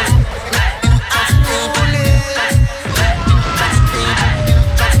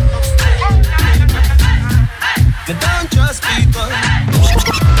 You don't trust people. Me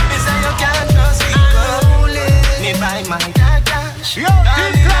say you can't trust people. Me buy my cash. Yo,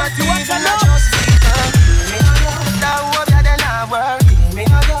 this class, you want to know? Trust people. Me know that what you done work. Me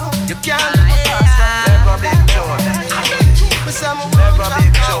know You can't live fast. Never big John. Never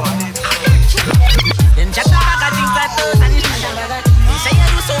big John. Them chat about a things that does and they say you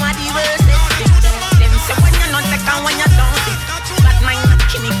do so much worse. Them say when you're not like and when you don't sit. But mine not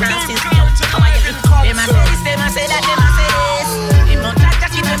kill me Francis. How are you? Them a say this, them a say that, them a say this. Them not like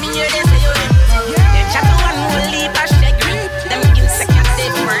that, you know me hear them say you. Them chat to one who leave a shake. Them insect and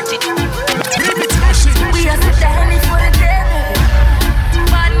say worth it. We are sit down for the day, baby.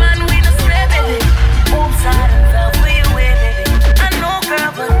 Bad man, we no spray, baby. Oops, I done fell for you, baby. I know,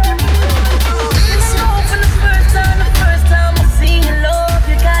 girl, but it's you for the first time I see you love,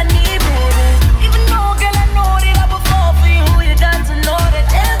 you got me, baby. Even though, girl, I know that I would fall for you, you got to know that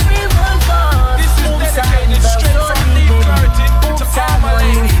everyone falls. Oops, I done fell for you, baby. Oops, I want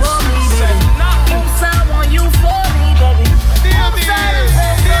you for me, baby. Oops, I want you for me, baby. Oops, I done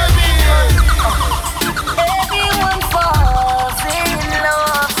fell for you. Everyone falls in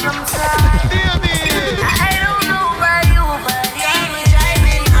love sometimes. I don't know about you, but it drives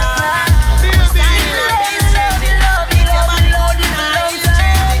me mad.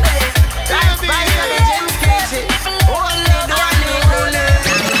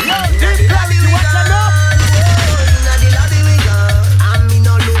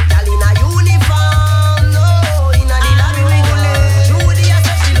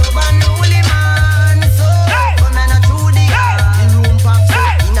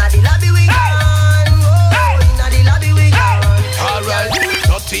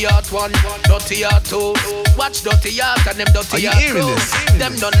 One, dirty art two. Watch dirty art and them dirty art. Are you hearing this?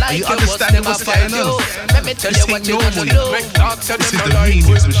 Them don't like you, understanding what's going on? Let me tell you what you gotta do. This is the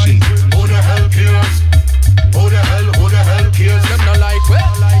remix machine. Who the hell cares? Who the hell cares? Them not like what?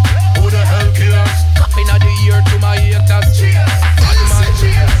 Who the hell cares? Copping of the year to my haters. Bad man,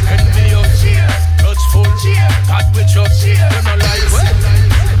 envious, grudgeful, God with us. Them not like what?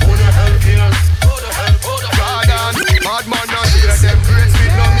 Who the hell cares? Bad man not here, them grace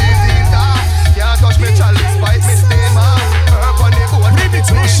with no meat eater. Can't touch me chalice, fight me steamer. Herb on the board, remix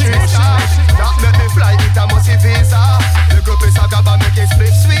machine. That make me fly, it a musty visa. Little piece of gabba make it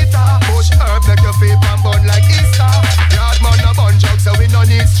split sweeter. Push herb, make your feet and bun like Easter. Yard man a bun jug, so we no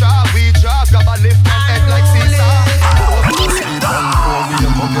need straw. We draw, gabba lift man head like Caesar. Sleep and go, we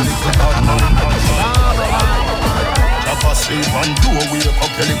a couple little bad man. Jabba sleep and go, we a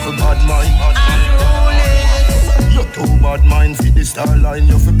couple little bad man. You too bad mind for the star line.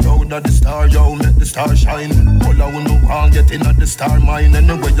 You feel proud of the star, yo, make the star shine. All I wanna want get in at the star mine.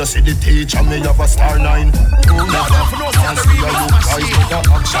 Anyway you see the teacher, me have a star 9. You never can't see a look guys. With the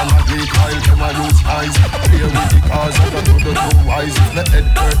action I get wild, them I use eyes. Play with the cars, I don't do the too wise. If my head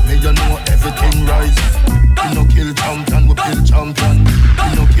hurt me, you know everything rise. We no kill champion, we kill champion. We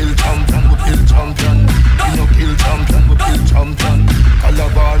no kill champion, we kill champion. We no kill champion, we kill champion.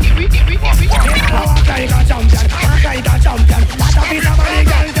 Calabar. Like a champion, what a piece of money,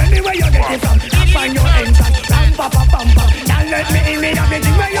 girl. Tell me where you get it from. Find your entrance, ram pa pa pam pam. Can't let me in, me have the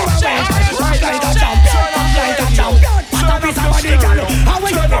thing where you are waiting. Like a champion, like a champion. What a piece of money, girl. How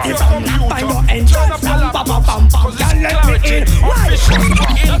where you get it from? Find your entrance, ram pa pa pam pam. Can't let me in. Why?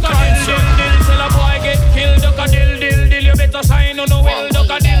 Duck a dill dill dill, till a boy get killed. Duck a dill dill dill, you better sign on the will. Duck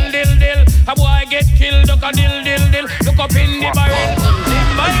a dill dill dill, a boy get killed. Duck a dill dill dill, look up in the barrel.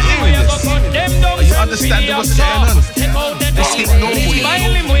 Are you understanding what's going on? This ain't normal, you know.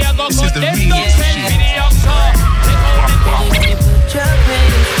 This is the remix machine. Put your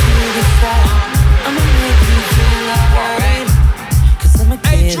praise to the side. I'ma make you feel alright. 'Cause I'ma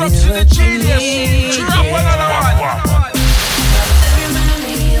give you what you need. Remind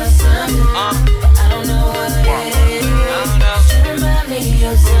me of something, but I don't know what it is. Remind me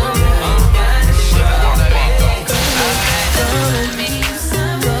of something, gotta show me. Gonna be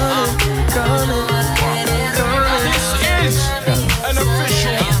an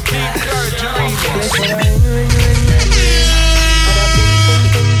official deep surgery.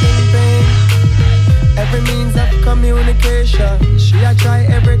 Every means of communication, she a try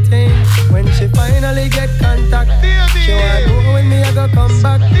everything. When she finally get contact, she wanna know when me I go come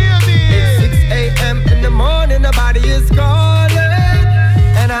back. It's 6 a.m. in the morning, nobody is calling,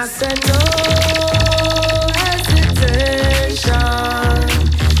 and I said no hesitation.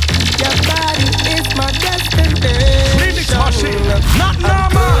 Your body is my destination. Remix machine, not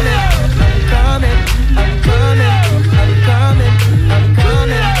normal. I'm coming, I'm coming, I'm coming, I'm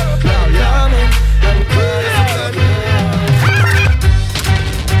coming, I'm coming, I'm coming.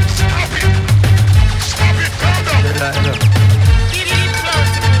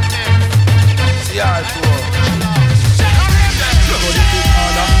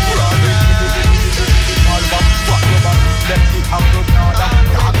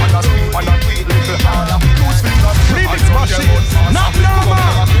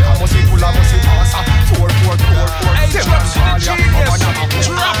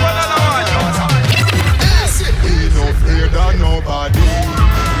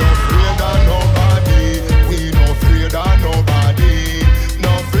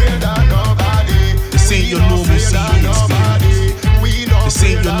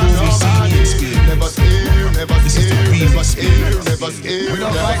 We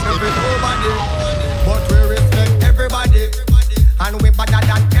don't fight nobody, but we respect everybody, and we better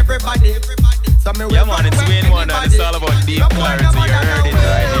than everybody. So me yeah, man, it's Wayne Wonder. It's all about deep clarity. You heard it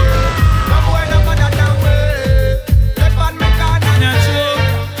right here. No boy, no better than we. Let man make a dance.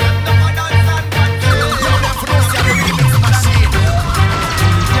 No more dance and control.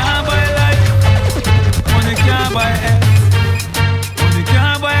 Money can't buy life. Money can't buy health. Money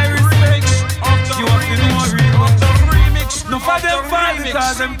can't buy respect. You have to know remix. No for them fight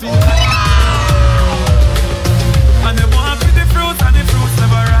because them too high. And they want to the fruits and the fruits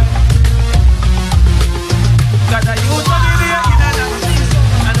never ripe. Got a youth on the day in a night,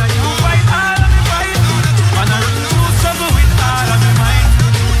 and a youth fight all of me fight, and a youth struggle with all of me mind.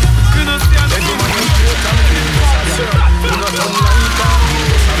 You know see I'm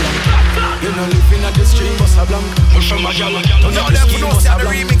you know living at the stream, boss a blank. Push from a gal, turn up the scheme, boss a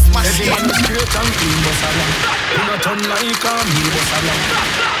blank. Every man is straight and clean, boss a blank. You know turn like a me, boss a blank.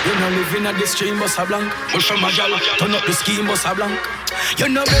 You know living at the stream, boss a blank. Push from a gal, turn up the scheme, boss a blank. You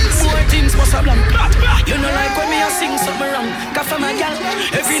know big more things, boss a blank. You know like when me a sing something wrong. Cause for my gal,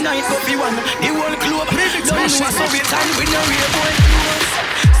 every night go be one. The whole club, don't know so we time with no real boy.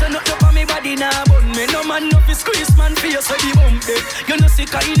 So not up on me body now, but me no man no fi squeeze man face so the bump it. You know sick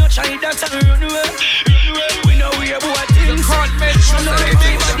you no try that and run away. We know we about things. You can't mention no me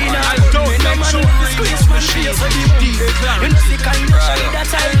body now, but me no man no fi squeeze man face so the bump it. You know sick you no try that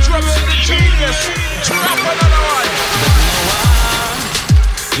and run away. Genius, drop another one.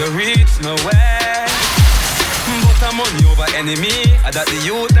 You reach nowhere, but I'm money over enemy. I that the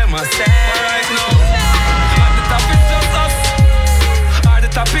youth them a say. But right now, at the top it's just us. At the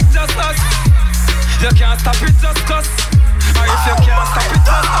top it's just us. You can't stop it just cause. Or if you can't stop it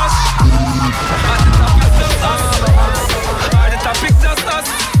just us. At the top it's just us. At the top it's just us.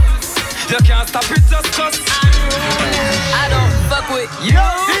 You can't stop it just cause. I don't fuck with you.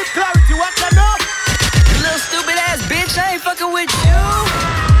 Deep clarity, what you know? You little stupid ass bitch, I ain't fucking with you.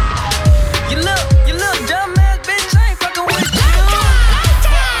 You look dumb ass bitch, I ain't fucking with you.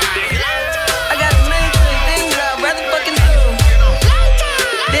 I got a million things I'd rather fucking do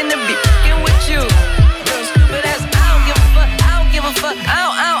than to be fucking with you. Little stupid ass, I don't give a fuck. I don't give a fuck. I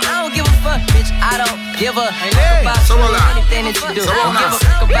don't give a fuck, bitch. I don't give a fuck about you. Anything that you do, I don't give a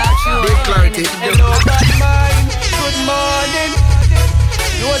fuck about you. Big clarity. Hello, bad mind. Good morning.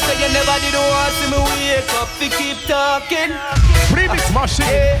 You say you never did want to see me wake up to keep talking. Remix machine.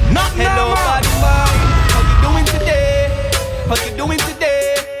 Hey, not hello, bad mind. How you doing today? How you doing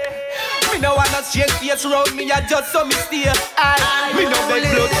today? Me no wanna change face around me, I just saw me stay. Me no beg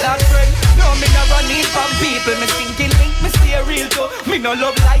blood clot friend. No, me no run in from people. Me thinking link, me stay real too. Me no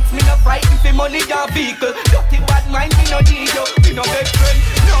love lights, me no frightened for money or vehicle. Dirty bad mind, me no need you. Me no beg friend.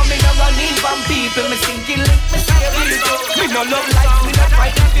 No, me no run in from people. Me thinking link, me stay real too. Me no love lights, me no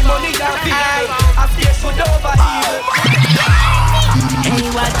frightened for money or vehicle. I stay good over evil. Hey,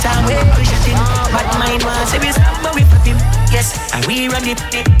 what time we pushing? Bad mind wants to be stop, but we put him. Yes, and we run the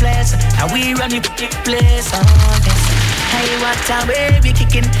place, and we run the place. Oh, yes. Hey, what time we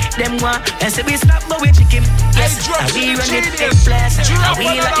kicking? Them one, and say we stop, but we chicken. Yes, and we run the place, and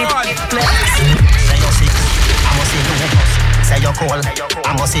we run the place. Say you're sick, I must see you cuss. Say you're cold,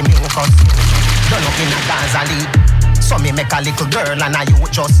 I must see me cuss. Don't look in a Gaza league. So me make a little girl and a you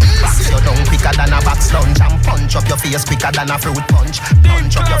just box you down quicker than a box lunch and punch up your face quicker than a fruit punch.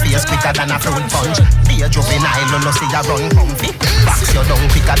 Punch up your face quicker than a fruit punch. Be a juvenile, no see ya run comfy. Box you down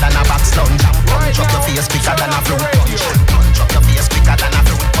quicker than a box lunch and punch up your face quicker than a fruit punch. Punch up your face quicker than a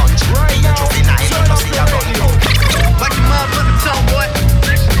fruit punch. Be a juvenile, no see ya run comfy. Watch your motherfucking tongue, boy.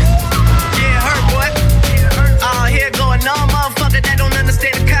 Yeah, hurt, boy. Here going on, motherfucker that don't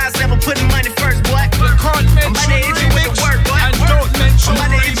understand the concept of putting money first, boy. I'm about to hit you with the work, boy. I'm about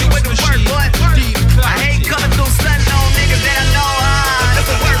to hit you with the work, boy. I hate coming through stunting on niggas that I know,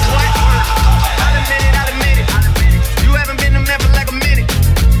 that's the worst, boy. I'll admit it. You haven't been to Memphis like a minute.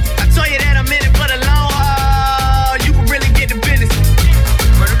 I told you that I'm in it for the long haul. You can really get the business.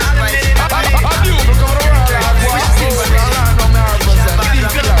 I'll admit it.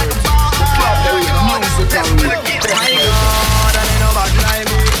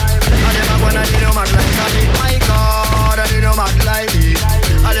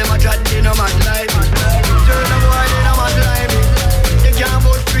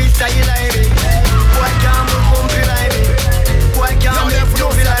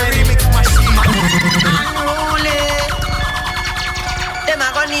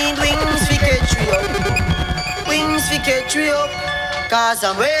 Cause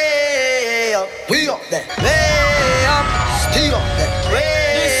I'm way up, we up there, way up, still up there,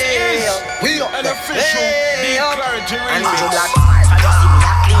 way up, we up there, way up, and the black I just see me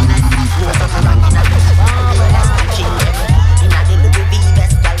a clean it. Move up and rock in a best. That's the king. In a the Louis V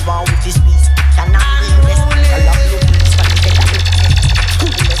best. Girl want with this piece. Can I be best? I love you please. Can you take a bit?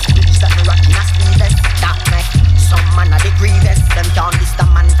 Coolest blues that me rock in a sleeveless. That make some man a the grievous. Them can't list a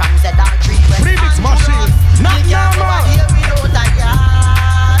man from ZR3 West. Remix machine. Not normal. Here without a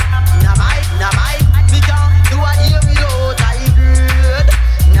yard. Na my. We can't do a here without a good.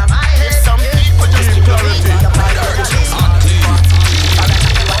 Na my head. Some people just keep clarity.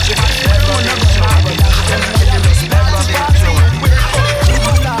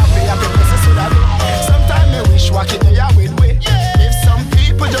 Sometimes I wish walking there with way. If some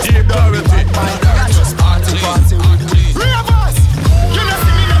people just keep clarity. Just party with me. Ravers, you know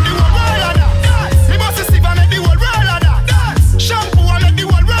see me make the whole world of that. Me must see I make the whole world of that. Shampoo I make the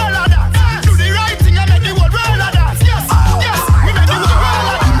whole world of that. Do the right thing I make the whole world of that. Yes, we make the whole world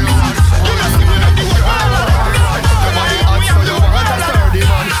of that. You know see me make the whole world of that. Nobody asks for your want a sturdy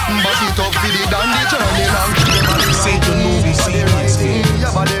man, but it up for the dandy journey long. This ain't your movie CD experience.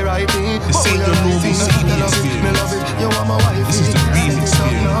 Your body right. This ain't your movie CD experience. You want my wife? This is the remix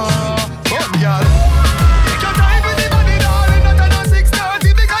experience. Come, y'all.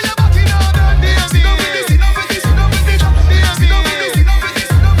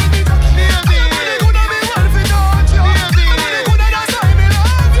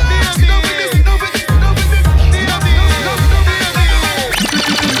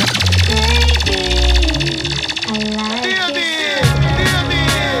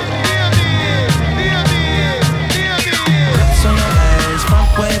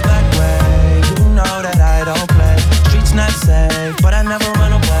 But I never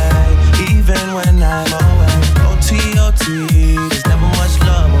run away, even when I'm away. OT, there's never much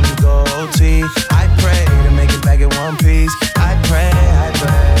love when you go OT. I pray to make it back in one piece. I pray.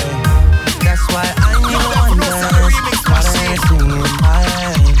 That's why I need one dance. Got a Hennessy in my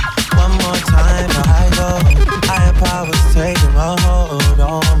hand. One more time before I go. Higher powers taking a hold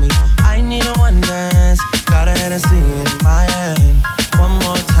on me. I need a one dance. Got a Hennessy in my hand. One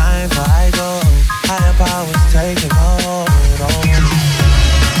more time before I go. Higher powers taking a hold on me.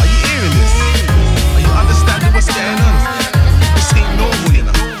 Are you hearing this? Are you understanding what's going on? This ain't normal, you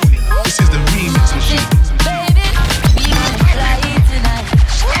know. This is the remix machine. Baby, we gonna fly tonight.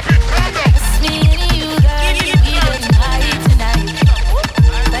 It's me and you, girl. We getting high tonight.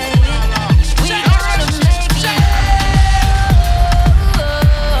 Baby, we gonna make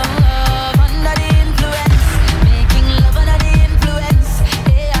love under the influence, making love under the influence.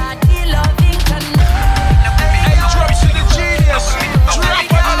 Yeah, the loving can know. Hey, drop to the genius.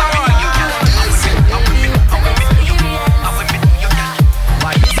 Drop on the line.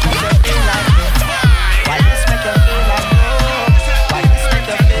 Why this make you feel like this? Why this make you feel like this? Why this make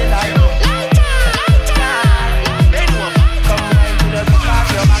you feel like this? Come right to the broke off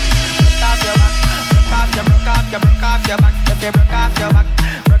your back, broke off your back, broke off your back. If you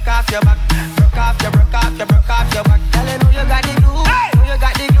broke off your back, broke off your back, broke off your back. Tell you know you got the glue, know you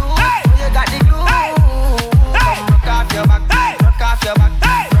got the glue, know you got the glue. Come broke off your back, broke off your back,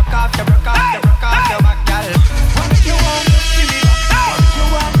 broke off your back, girl. What make you want look for me back? What make you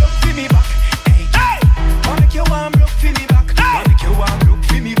want look for me back? Hey, what make you want look for me back? What make you want look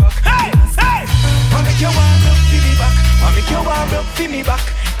for me back? What make you want look for me back? What make you want look for me back?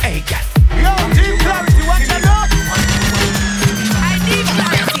 Hey, girl. Yo, Team Clarity, watch out now. I need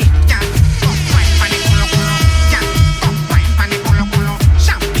clarity.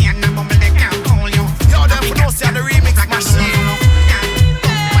 Yo, them for no say the remix machine.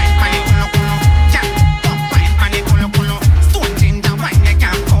 Remix machine.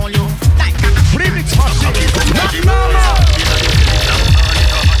 Not normal.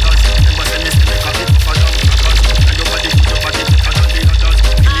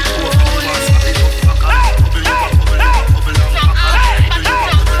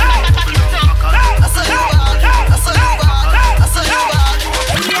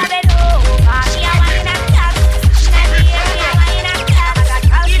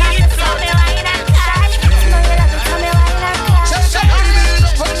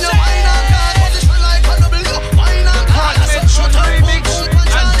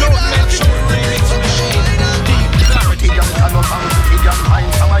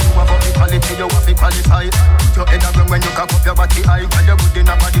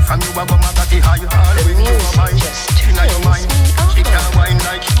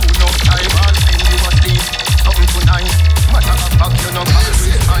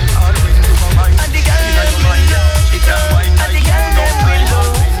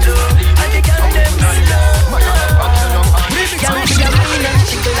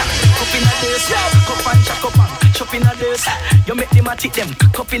 You make the automatic, them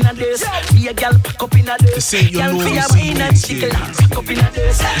cock up in a this. Be a gal pack up in a this. This ain't your Gal normal for your single wine and chicken, pack up in a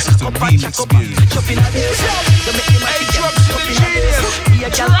this. This is the remix experience. Pack up in a this. You make them Hey, a drop to the genius. Be a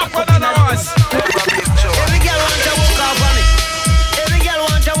gal Drop pack up in a another one. this. Every gal want to walk off on me. Every gal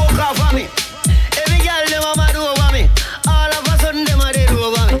want to walk off on me. Every gal them a mad over me. All of a sudden them a dead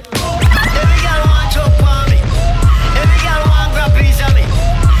over me. Every gal want chop on me. Every gal want grab piece of me.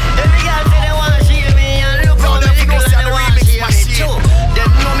 Every gal say they want share me and look how me little and they want share me too.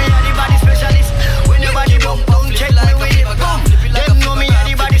 Them know me a the body specialist. When your body bump, don't check me with it bump. Them know me a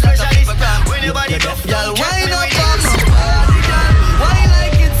the body specialist. When your body bump, don't check me with it. Why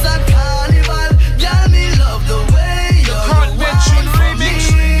like it's a carnival? Girl, me love the way you Can't mention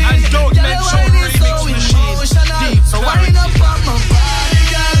remix and don't mention remix machine. Deep so wind up on my body,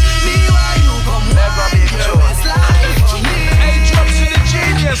 girl. Me why you come wine your waistline for me? Hey, drop to the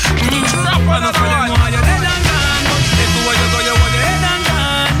genius. Drop another one.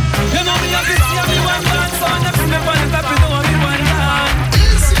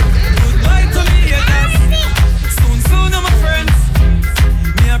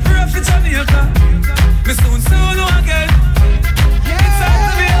 Me soon you again. It's hard to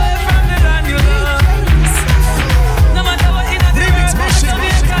be away from the land you love. No matter what in a remix machine.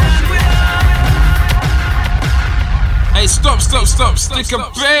 Hey, stop. Stick a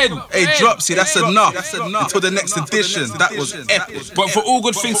pen. Hey, Dropsy, that's enough. Until the next edition. That was epic. But for all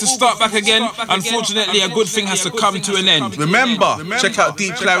good things to start back again, unfortunately, a good thing has to come to an end. Remember, check out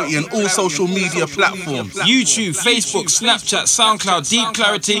Deep Clarity on all social media platforms. YouTube, Facebook, Snapchat, SoundCloud, Deep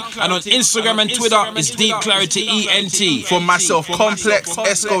Clarity, and on Instagram and Twitter, it's Deep Clarity ENT. For myself, Complex,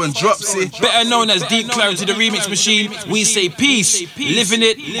 Esco, and Dropsy, better known as Deep Clarity, the remix machine, we say peace, live in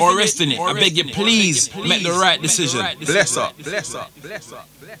it or rest in it. I beg you, please make the right decision. Bless up.